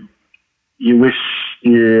 or you wish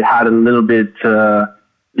you had a little bit.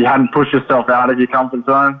 You hadn't pushed yourself out of your comfort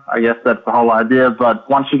zone. I guess that's the whole idea. But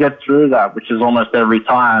once you get through that, which is almost every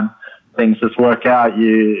time, things just work out.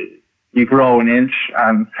 You grow an inch,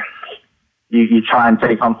 and you try and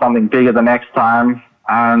take on something bigger the next time.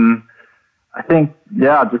 And I think,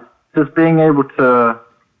 just being able to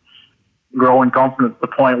grow in confidence to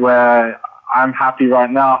the point where I'm happy right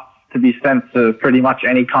now to be sent to pretty much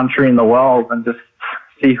any country in the world and just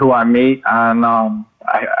see who I meet. And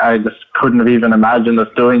I just couldn't have even imagined us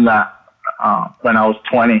doing that when I was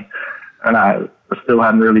 20, and I still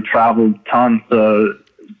hadn't really traveled a ton. So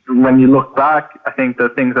when you look back, I think the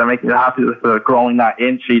things that make you happy is growing that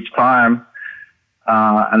inch each time,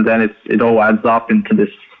 and then it all adds up into this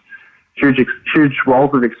huge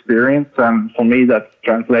wealth of experience. And for me, that's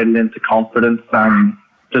translated into confidence and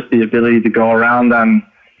just the ability to go around and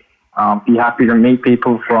be happy to meet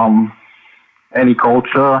people from any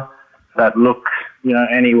culture that look,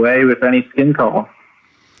 any way with any skin color.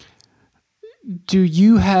 Do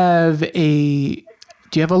you have a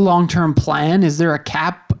long-term plan? Is there a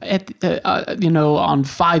cap at on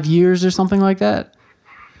 5 years or something like that?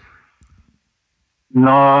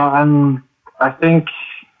 No, I think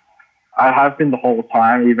I have been the whole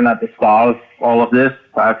time, even at the start of all of this.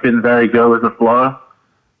 I've been very good with the flow.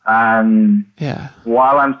 And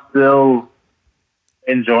while I'm still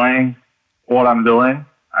enjoying what I'm doing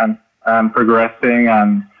and progressing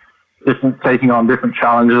and taking on different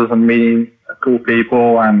challenges and meeting cool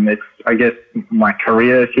people, and it's, I guess, my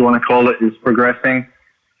career, if you want to call it, is progressing,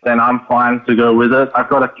 then I'm fine to go with it. I've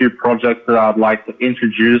got a few projects that I'd like to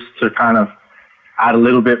introduce to kind of add a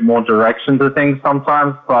little bit more direction to things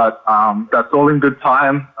sometimes, but that's all in good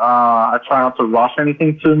time. I try not to rush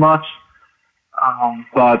anything too much.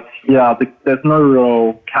 But yeah, there's no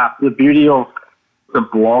real cap. The beauty of the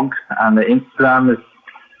blog and the Instagram is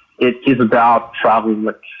it is about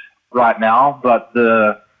travel right now, but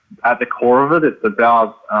at the core of it, it's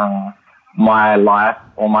about my life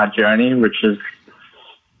or my journey, which is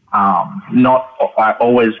not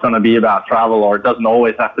always going to be about travel, or it doesn't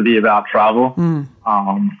always have to be about travel.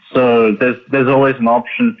 So there's always an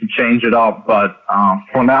option to change it up, but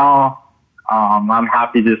for now, I'm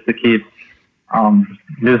happy just to keep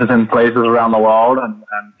visiting places around the world and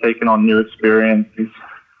taking on new experiences.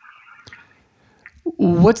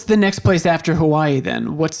 What's the next place after Hawaii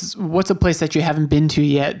then? What's a place that you haven't been to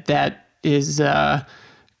yet that is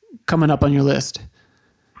coming up on your list?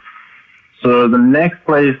 So the next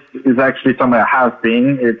place is actually somewhere I have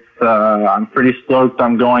been. It's I'm pretty stoked.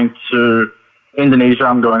 I'm going to Indonesia.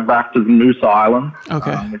 I'm going back to the Nusa Island,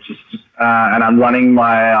 which is and I'm running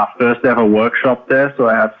my first ever workshop there. So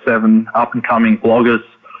I have 7 up and coming bloggers.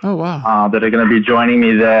 Oh wow! That are going to be joining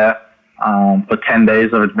me there for 10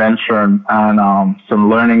 days of adventure and some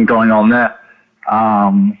learning going on there.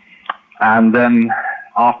 And then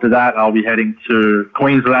after that, I'll be heading to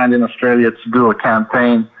Queensland in Australia to do a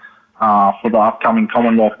campaign for the upcoming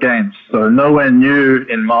Commonwealth Games. So nowhere new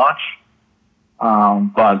in March,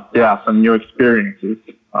 but yeah, some new experiences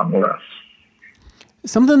with us.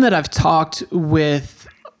 Something that I've talked with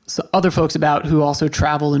other folks about who also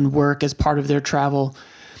travel and work as part of their travel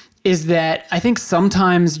is that I think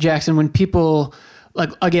sometimes, Jackson, when people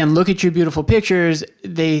look at your beautiful pictures,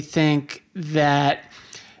 they think that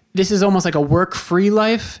this is almost like a work-free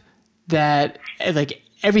life, that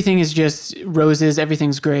everything is just roses,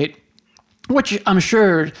 everything's great, which I'm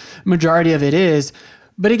sure majority of it is.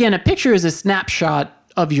 But again, a picture is a snapshot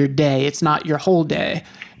of your day. It's not your whole day.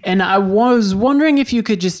 And I was wondering if you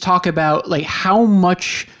could just talk about how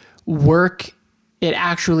much work it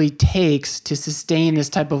actually takes to sustain this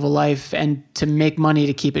type of a life and to make money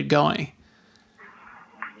to keep it going.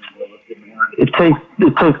 It takes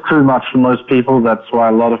too much for most people. That's why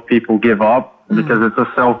a lot of people give up, because it's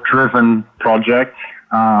a self-driven project,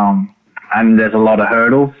 and there's a lot of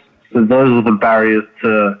hurdles. So those are the barriers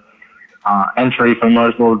to entry for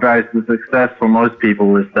most, or the barriers to success for most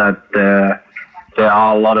people, is that there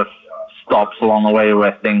are a lot of stops along the way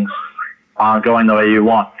where things aren't going the way you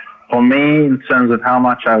want. For me, in terms of how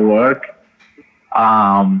much I work,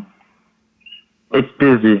 it's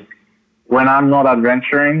busy. When I'm not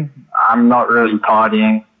adventuring, I'm not really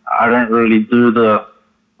partying. I don't really do the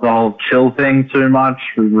whole chill thing too much.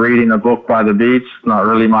 Reading a book by the beach, not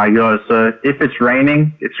really my go. So if it's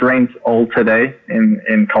raining, it's rained all today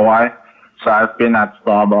in Kauai. So I've been at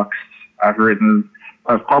Starbucks.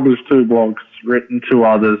 I've published 2 blogs, written 2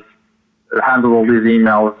 others, handled all these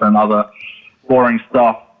emails and other boring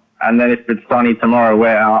stuff. And then if it's sunny tomorrow,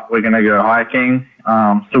 we're going to go hiking.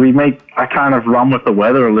 So I kind of run with the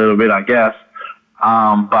weather a little bit, I guess.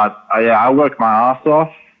 But I work my ass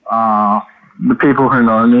off. The people who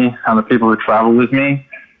know me and the people who travel with me,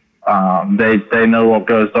 they know what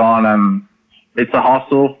goes on, and it's a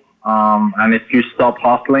hustle. And if you stop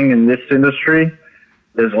hustling in this industry,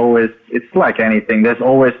 it's like anything. There's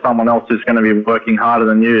always someone else who's going to be working harder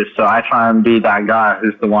than you. So I try and be that guy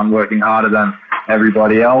who's the one working harder than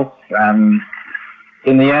everybody else. And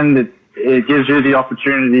in the end, it gives you the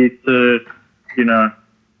opportunity to,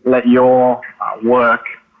 let your work,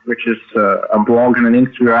 which is a blog and an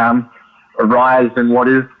Instagram, arise in what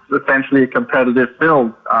is essentially a competitive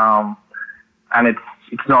field. And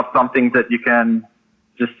it's not something that you can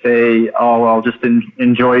just say, oh, well, just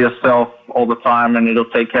enjoy yourself all the time and it'll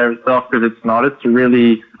take care of itself, because it's not. It's a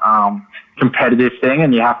really competitive thing,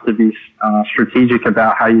 and you have to be strategic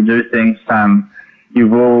about how you do things. And you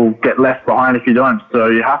will get left behind if you don't. So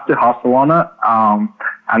you have to hustle on it,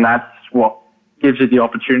 and that's what gives you the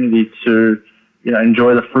opportunity to,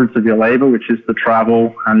 enjoy the fruits of your labor, which is the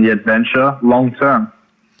travel and the adventure long term.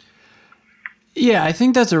 Yeah, I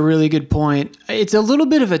think that's a really good point. It's a little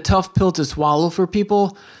bit of a tough pill to swallow for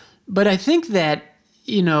people, but I think that,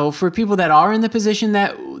 for people that are in the position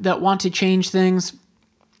that want to change things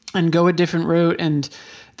and go a different route, and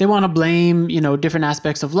they want to blame, different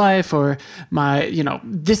aspects of life, or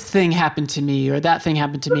this thing happened to me or that thing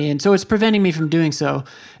happened to me, and so it's preventing me from doing so.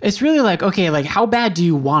 It's really like, okay, like how bad do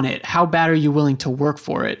you want it? How bad are you willing to work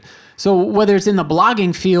for it? So whether it's in the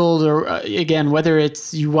blogging field or again, whether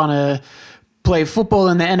it's you want to play football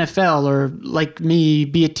in the NFL or like me,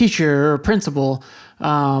 be a teacher or a principal,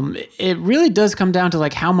 it really does come down to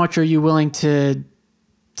like how much are you willing to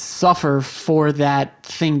suffer for that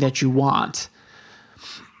thing that you want.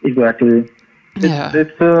 Exactly. Yeah.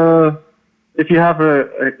 It's if you have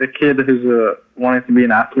a kid who's wanting to be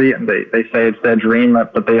an athlete and they say it's their dream,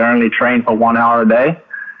 but they only train for 1 hour a day,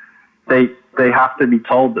 they have to be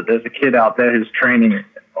told that there's a kid out there who's training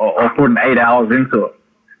or putting 8 hours into it.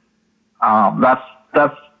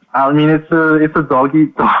 That's. I mean, it's a dog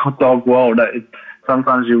eat dog world.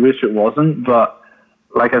 Sometimes you wish it wasn't, but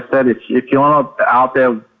like I said, if you're not out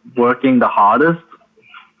there working the hardest,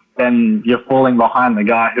 then you're falling behind the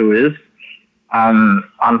guy who is. And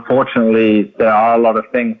unfortunately, there are a lot of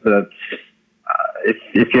things that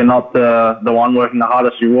if you're not the one working the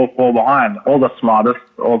hardest, you will fall behind, or the smartest,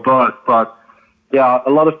 or both. But yeah,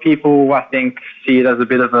 a lot of people, I think, see it as a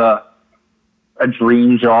bit of a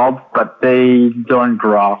dream job, but they don't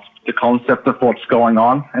grasp the concept of what's going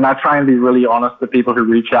on. And I try and be really honest to people who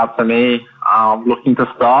reach out to me looking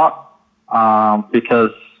to start,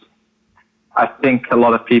 because I think a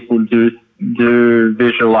lot of people do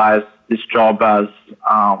visualize this job as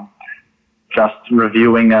just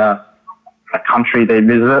reviewing a country they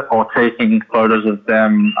visit or taking photos of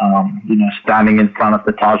them, standing in front of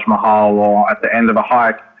the Taj Mahal or at the end of a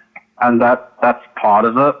hike. And that's part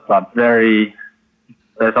of it, but there's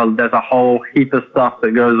a whole heap of stuff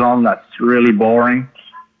that goes on that's really boring,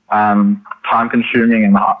 time consuming,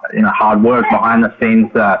 and hard work behind the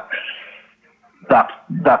scenes that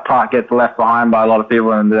part gets left behind by a lot of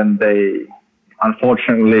people, and then they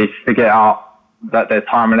unfortunately figure out that their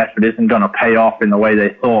time and effort isn't going to pay off in the way they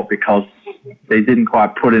thought because they didn't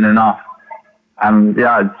quite put in enough. And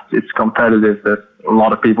yeah, it's competitive. There's a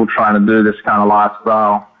lot of people trying to do this kind of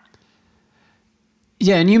lifestyle.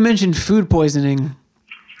 Yeah, and you mentioned food poisoning.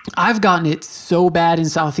 I've gotten it so bad in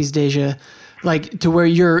Southeast Asia, like to where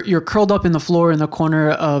you're curled up in the floor in the corner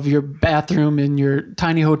of your bathroom in your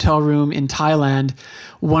tiny hotel room in Thailand,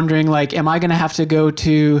 wondering like, am I going to have to go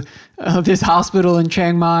to this hospital in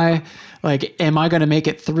Chiang Mai? Like, am I going to make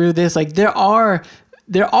it through this? Like, there are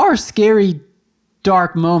scary,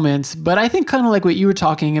 dark moments, but I think kind of like what you were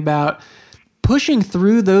talking about, pushing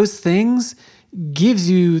through those things gives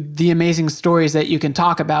you the amazing stories that you can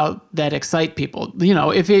talk about that excite people.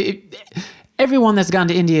 Everyone that's gone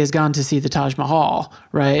to India has gone to see the Taj Mahal,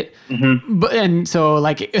 right? Mm-hmm. But and so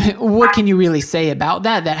like, what can you really say about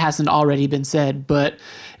that hasn't already been said? But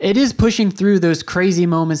it is pushing through those crazy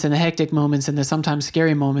moments and the hectic moments and the sometimes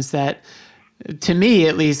scary moments that, to me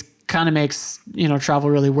at least, kind of makes travel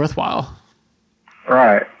really worthwhile.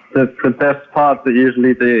 Right. The best parts are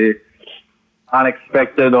usually the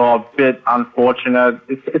unexpected or a bit unfortunate.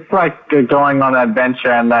 It's like going on an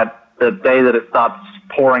adventure, and that the day that it starts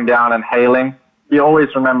pouring down and hailing, you always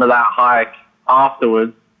remember that hike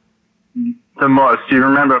afterwards the most. You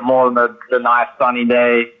remember it more than the nice sunny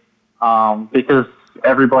day, because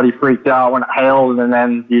everybody freaked out when it hailed, and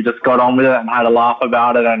then you just got on with it and had a laugh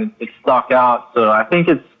about it, and it stuck out. So I think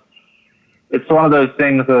it's one of those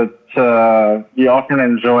things that you often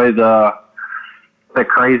enjoy the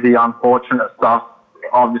crazy, unfortunate stuff,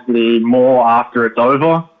 obviously more after it's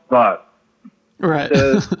over, but right.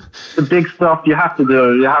 the big stuff you have to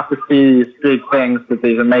do. You have to see these big things at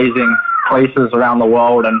these amazing places around the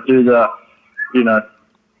world and do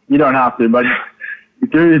you don't have to, but you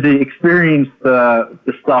do experience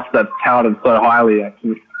the stuff that's touted so highly.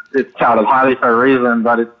 It's touted highly for a reason,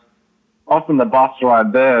 but it's often the bus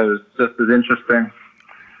ride there is just as interesting.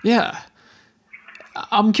 Yeah.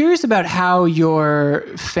 I'm curious about how your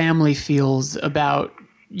family feels about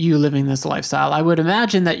you living this lifestyle. I would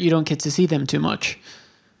imagine that you don't get to see them too much.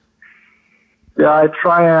 Yeah, I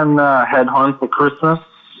try and head home for Christmas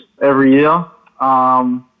every year.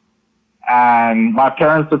 And my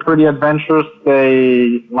parents are pretty adventurous.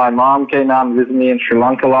 My mom came out and visited me in Sri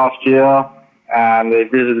Lanka last year, and they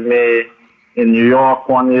visited me in New York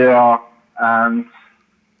one year. And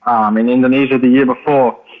in Indonesia the year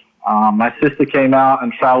before. My sister came out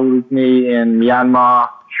and traveled with me in Myanmar,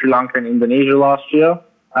 Sri Lanka, and Indonesia last year,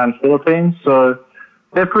 and Philippines. So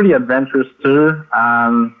they're pretty adventurous too.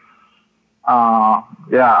 And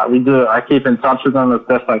yeah, we do. I keep in touch with them as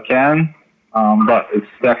best I can. But it's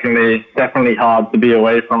definitely hard to be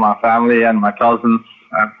away from my family and my cousins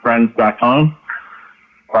and friends back home.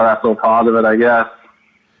 But that's all part of it, I guess.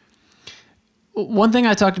 One thing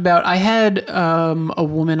I talked about, I had a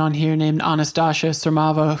woman on here named Anastasia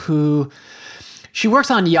Surmava who she works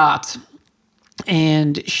on yachts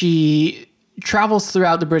and she travels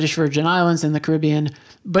throughout the British Virgin Islands and the Caribbean,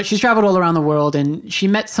 but she's traveled all around the world, and she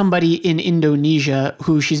met somebody in Indonesia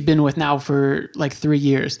who she's been with now for like 3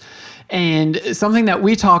 years. And something that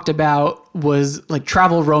we talked about was like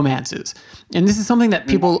travel romances. And this is something that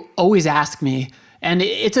people always ask me, and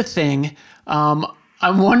it's a thing. I'm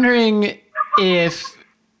wondering if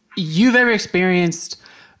you've ever experienced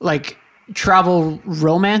like travel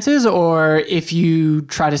romances, or if you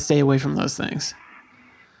try to stay away from those things.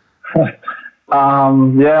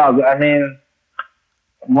 Yeah, I mean,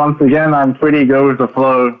 once again, I'm pretty go with the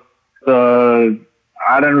flow. So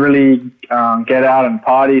I don't really get out and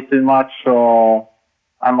party too much, or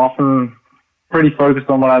I'm often pretty focused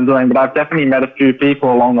on what I'm doing. But I've definitely met a few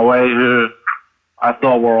people along the way who I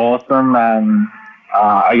thought were awesome, and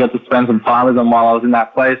I got to spend some time with them while I was in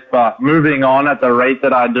that place. But moving on at the rate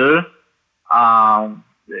that I do,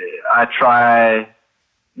 I try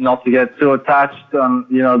not to get too attached,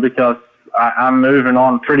 because I'm moving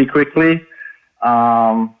on pretty quickly.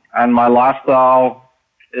 And my lifestyle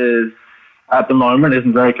at the moment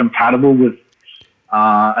isn't very compatible with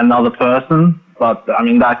another person. But, I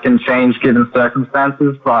mean, that can change given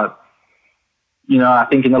circumstances. But, I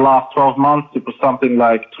think in the last 12 months, it was something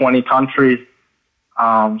like 20 countries.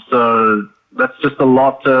 So that's just a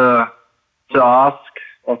lot to ask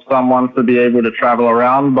of someone to be able to travel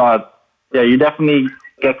around. But, yeah, you definitely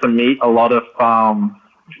get to meet a lot of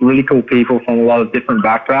really cool people from a lot of different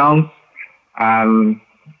backgrounds. And,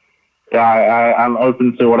 yeah, I'm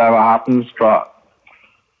open to whatever happens, but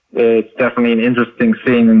it's definitely an interesting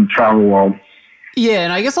scene in the travel world. Yeah,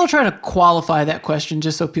 and I guess I'll try to qualify that question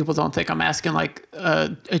just so people don't think I'm asking like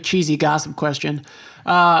a cheesy gossip question.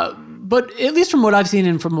 But at least from what I've seen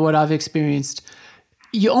and from what I've experienced,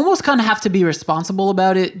 you almost kind of have to be responsible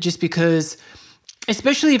about it, just because,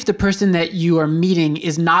 especially if the person that you are meeting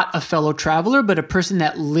is not a fellow traveler, but a person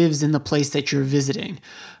that lives in the place that you're visiting.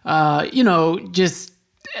 Just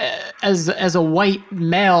as a white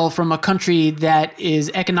male from a country that is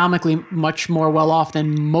economically much more well off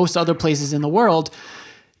than most other places in the world,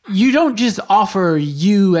 you don't just offer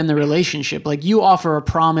you and the relationship. Like, you offer a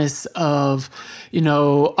promise of,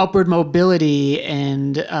 upward mobility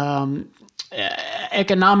and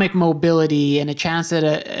economic mobility and a chance at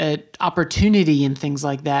a opportunity and things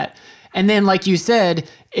like that. And then, like you said,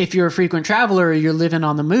 if you're a frequent traveler or you're living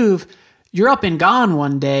on the move, you're up and gone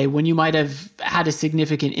one day when you might have had a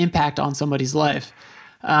significant impact on somebody's life.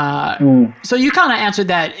 So you kind of answered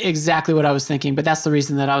that exactly what I was thinking, but that's the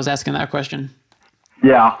reason that I was asking that question.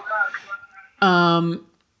 Yeah.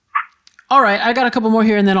 All right, I got a couple more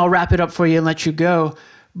here and then I'll wrap it up for you and let you go.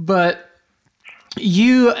 But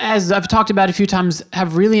you, as I've talked about a few times,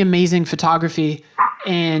 have really amazing photography,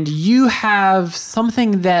 and you have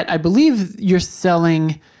something that I believe you're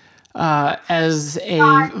selling as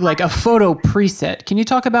a photo preset. Can you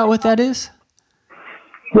talk about what that is?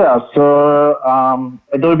 Yeah, so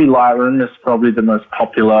Adobe Lightroom is probably the most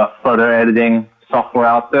popular photo editing software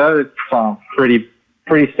out there. It's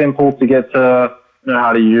pretty simple to get to know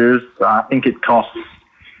how to use. I think it costs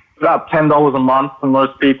about $10 a month for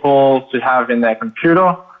most people to have in their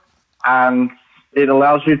computer, and it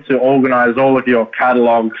allows you to organize all of your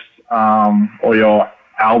catalogs or your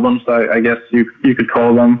albums, I guess you could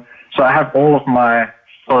call them. So I have all of my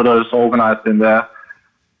photos organized in there.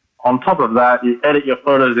 On top of that, you edit your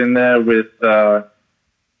photos in there with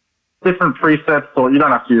different presets, or you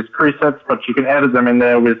don't have to use presets, but you can edit them in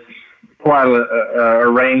there with quite a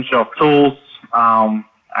range of tools,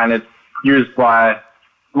 and it's used by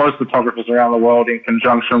most photographers around the world in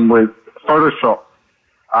conjunction with Photoshop.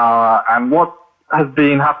 And what has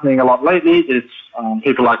been happening a lot lately is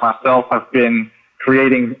people like myself have been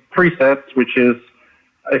creating presets, which is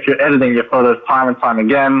if you're editing your photos time and time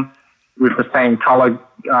again with the same color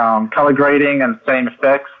grading and same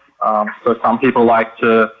effects. So some people like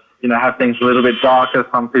to, have things a little bit darker.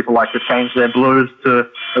 Some people like to change their blues to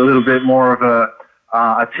a little bit more of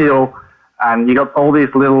a teal. And you got all these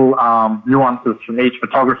little nuances from each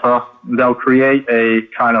photographer. They'll create a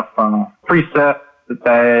kind of preset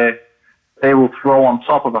that they will throw on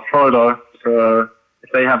top of a photo. So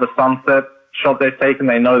if they have a sunset shot they've taken,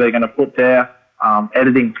 they know they're going to put their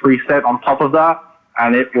editing preset on top of that,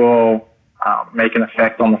 and it will make an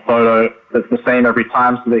effect on the photo that's the same every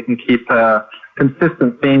time, so they can keep a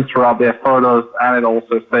consistent theme throughout their photos, and it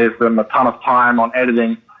also saves them a ton of time on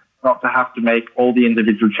editing, not to have to make all the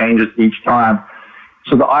individual changes each time.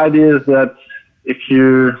 So the idea is that if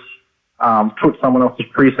you put someone else's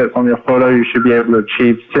presets on your photo, you should be able to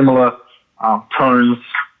achieve similar tones,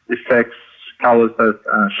 effects, colors,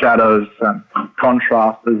 shadows, and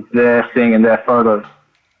contrast as they're seeing in their photos.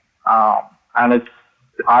 And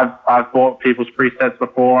I've bought people's presets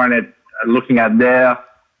before, and looking at their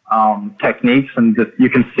techniques, and just, you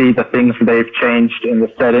can see the things that they've changed in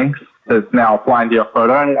the settings that's now applying to your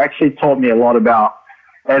photo. And it actually taught me a lot about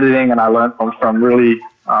editing, and I learned from some really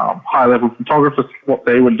high-level photographers what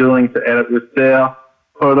they were doing to edit with their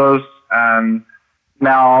photos. And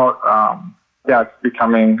now, it's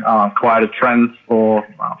becoming quite a trend for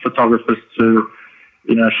photographers to,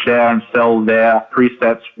 share and sell their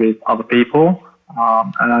presets with other people,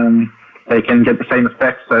 and they can get the same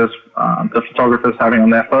effects as the photographers having on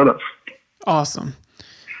their photos. Awesome.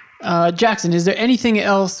 Jackson, is there anything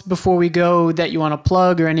else before we go that you want to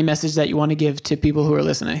plug, or any message that you want to give to people who are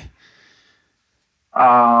listening?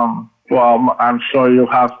 Well, I'm sure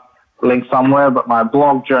you'll have a link somewhere, but my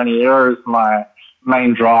blog, Journey Era, is my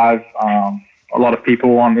main drive. A lot of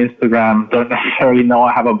people on Instagram don't necessarily know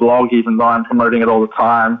I have a blog, even though I'm promoting it all the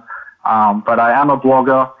time. But I am a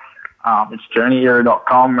blogger. It's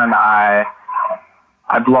journeyera.com, and I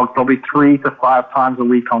blog probably 3 to 5 times a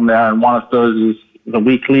week on there, and one of those is the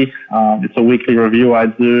weekly. It's a weekly review I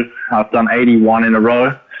do. I've done 81 in a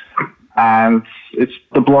row, and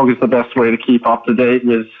the blog is the best way to keep up to date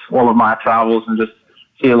with all of my travels and just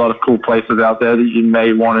see a lot of cool places out there that you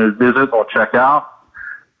may want to visit or check out.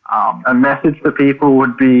 A message to people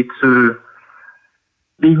would be to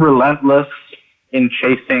be relentless in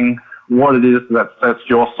chasing what it is that sets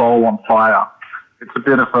your soul on fire. It's a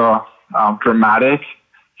bit of a dramatic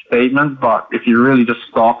statement, but if you really just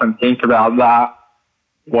stop and think about that,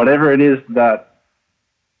 whatever it is that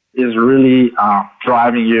is really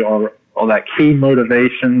driving you, or that key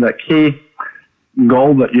motivation, that key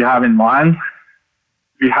goal that you have in mind,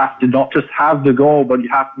 you have to not just have the goal, but you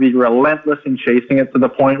have to be relentless in chasing it to the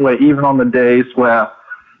point where even on the days where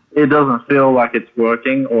it doesn't feel like it's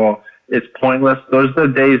working or it's pointless, those are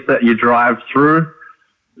the days that you drive through,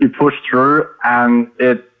 you push through, and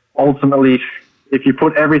it ultimately, if you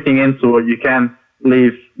put everything into it, you can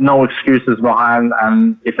leave no excuses behind,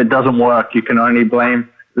 and if it doesn't work, you can only blame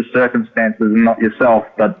the circumstances and not yourself.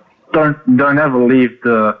 But don't ever leave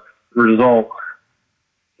the result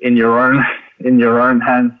in your own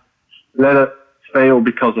hands. Let it fail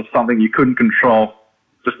because of something you couldn't control.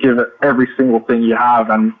 Just give it every single thing you have,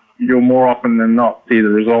 and you'll more often than not see the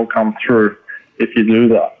result come through if you do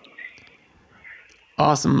that.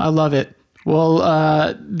 Awesome. I love it. Well,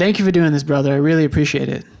 thank you for doing this, brother. I really appreciate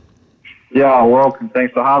it. Yeah, welcome.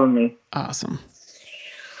 Thanks for having me. Awesome.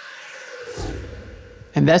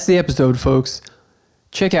 And that's the episode, folks.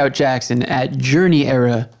 Check out Jackson at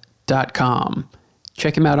journeyera.com.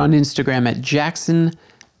 Check him out on Instagram at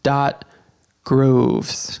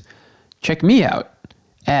jackson.groves. Check me out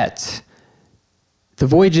at The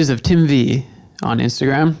Voyages of Tim V on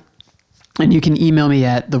Instagram. And you can email me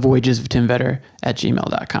at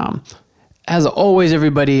thevoyagesoftimvetter@gmail.com. As always,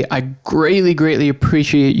 everybody, I greatly, greatly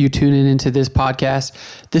appreciate you tuning into this podcast.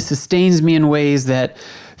 This sustains me in ways that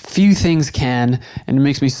few things can, and it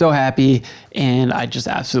makes me so happy, and I just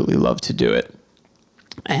absolutely love to do it.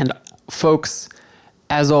 And folks,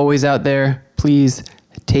 as always out there, please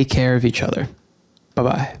take care of each other.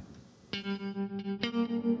 Bye-bye.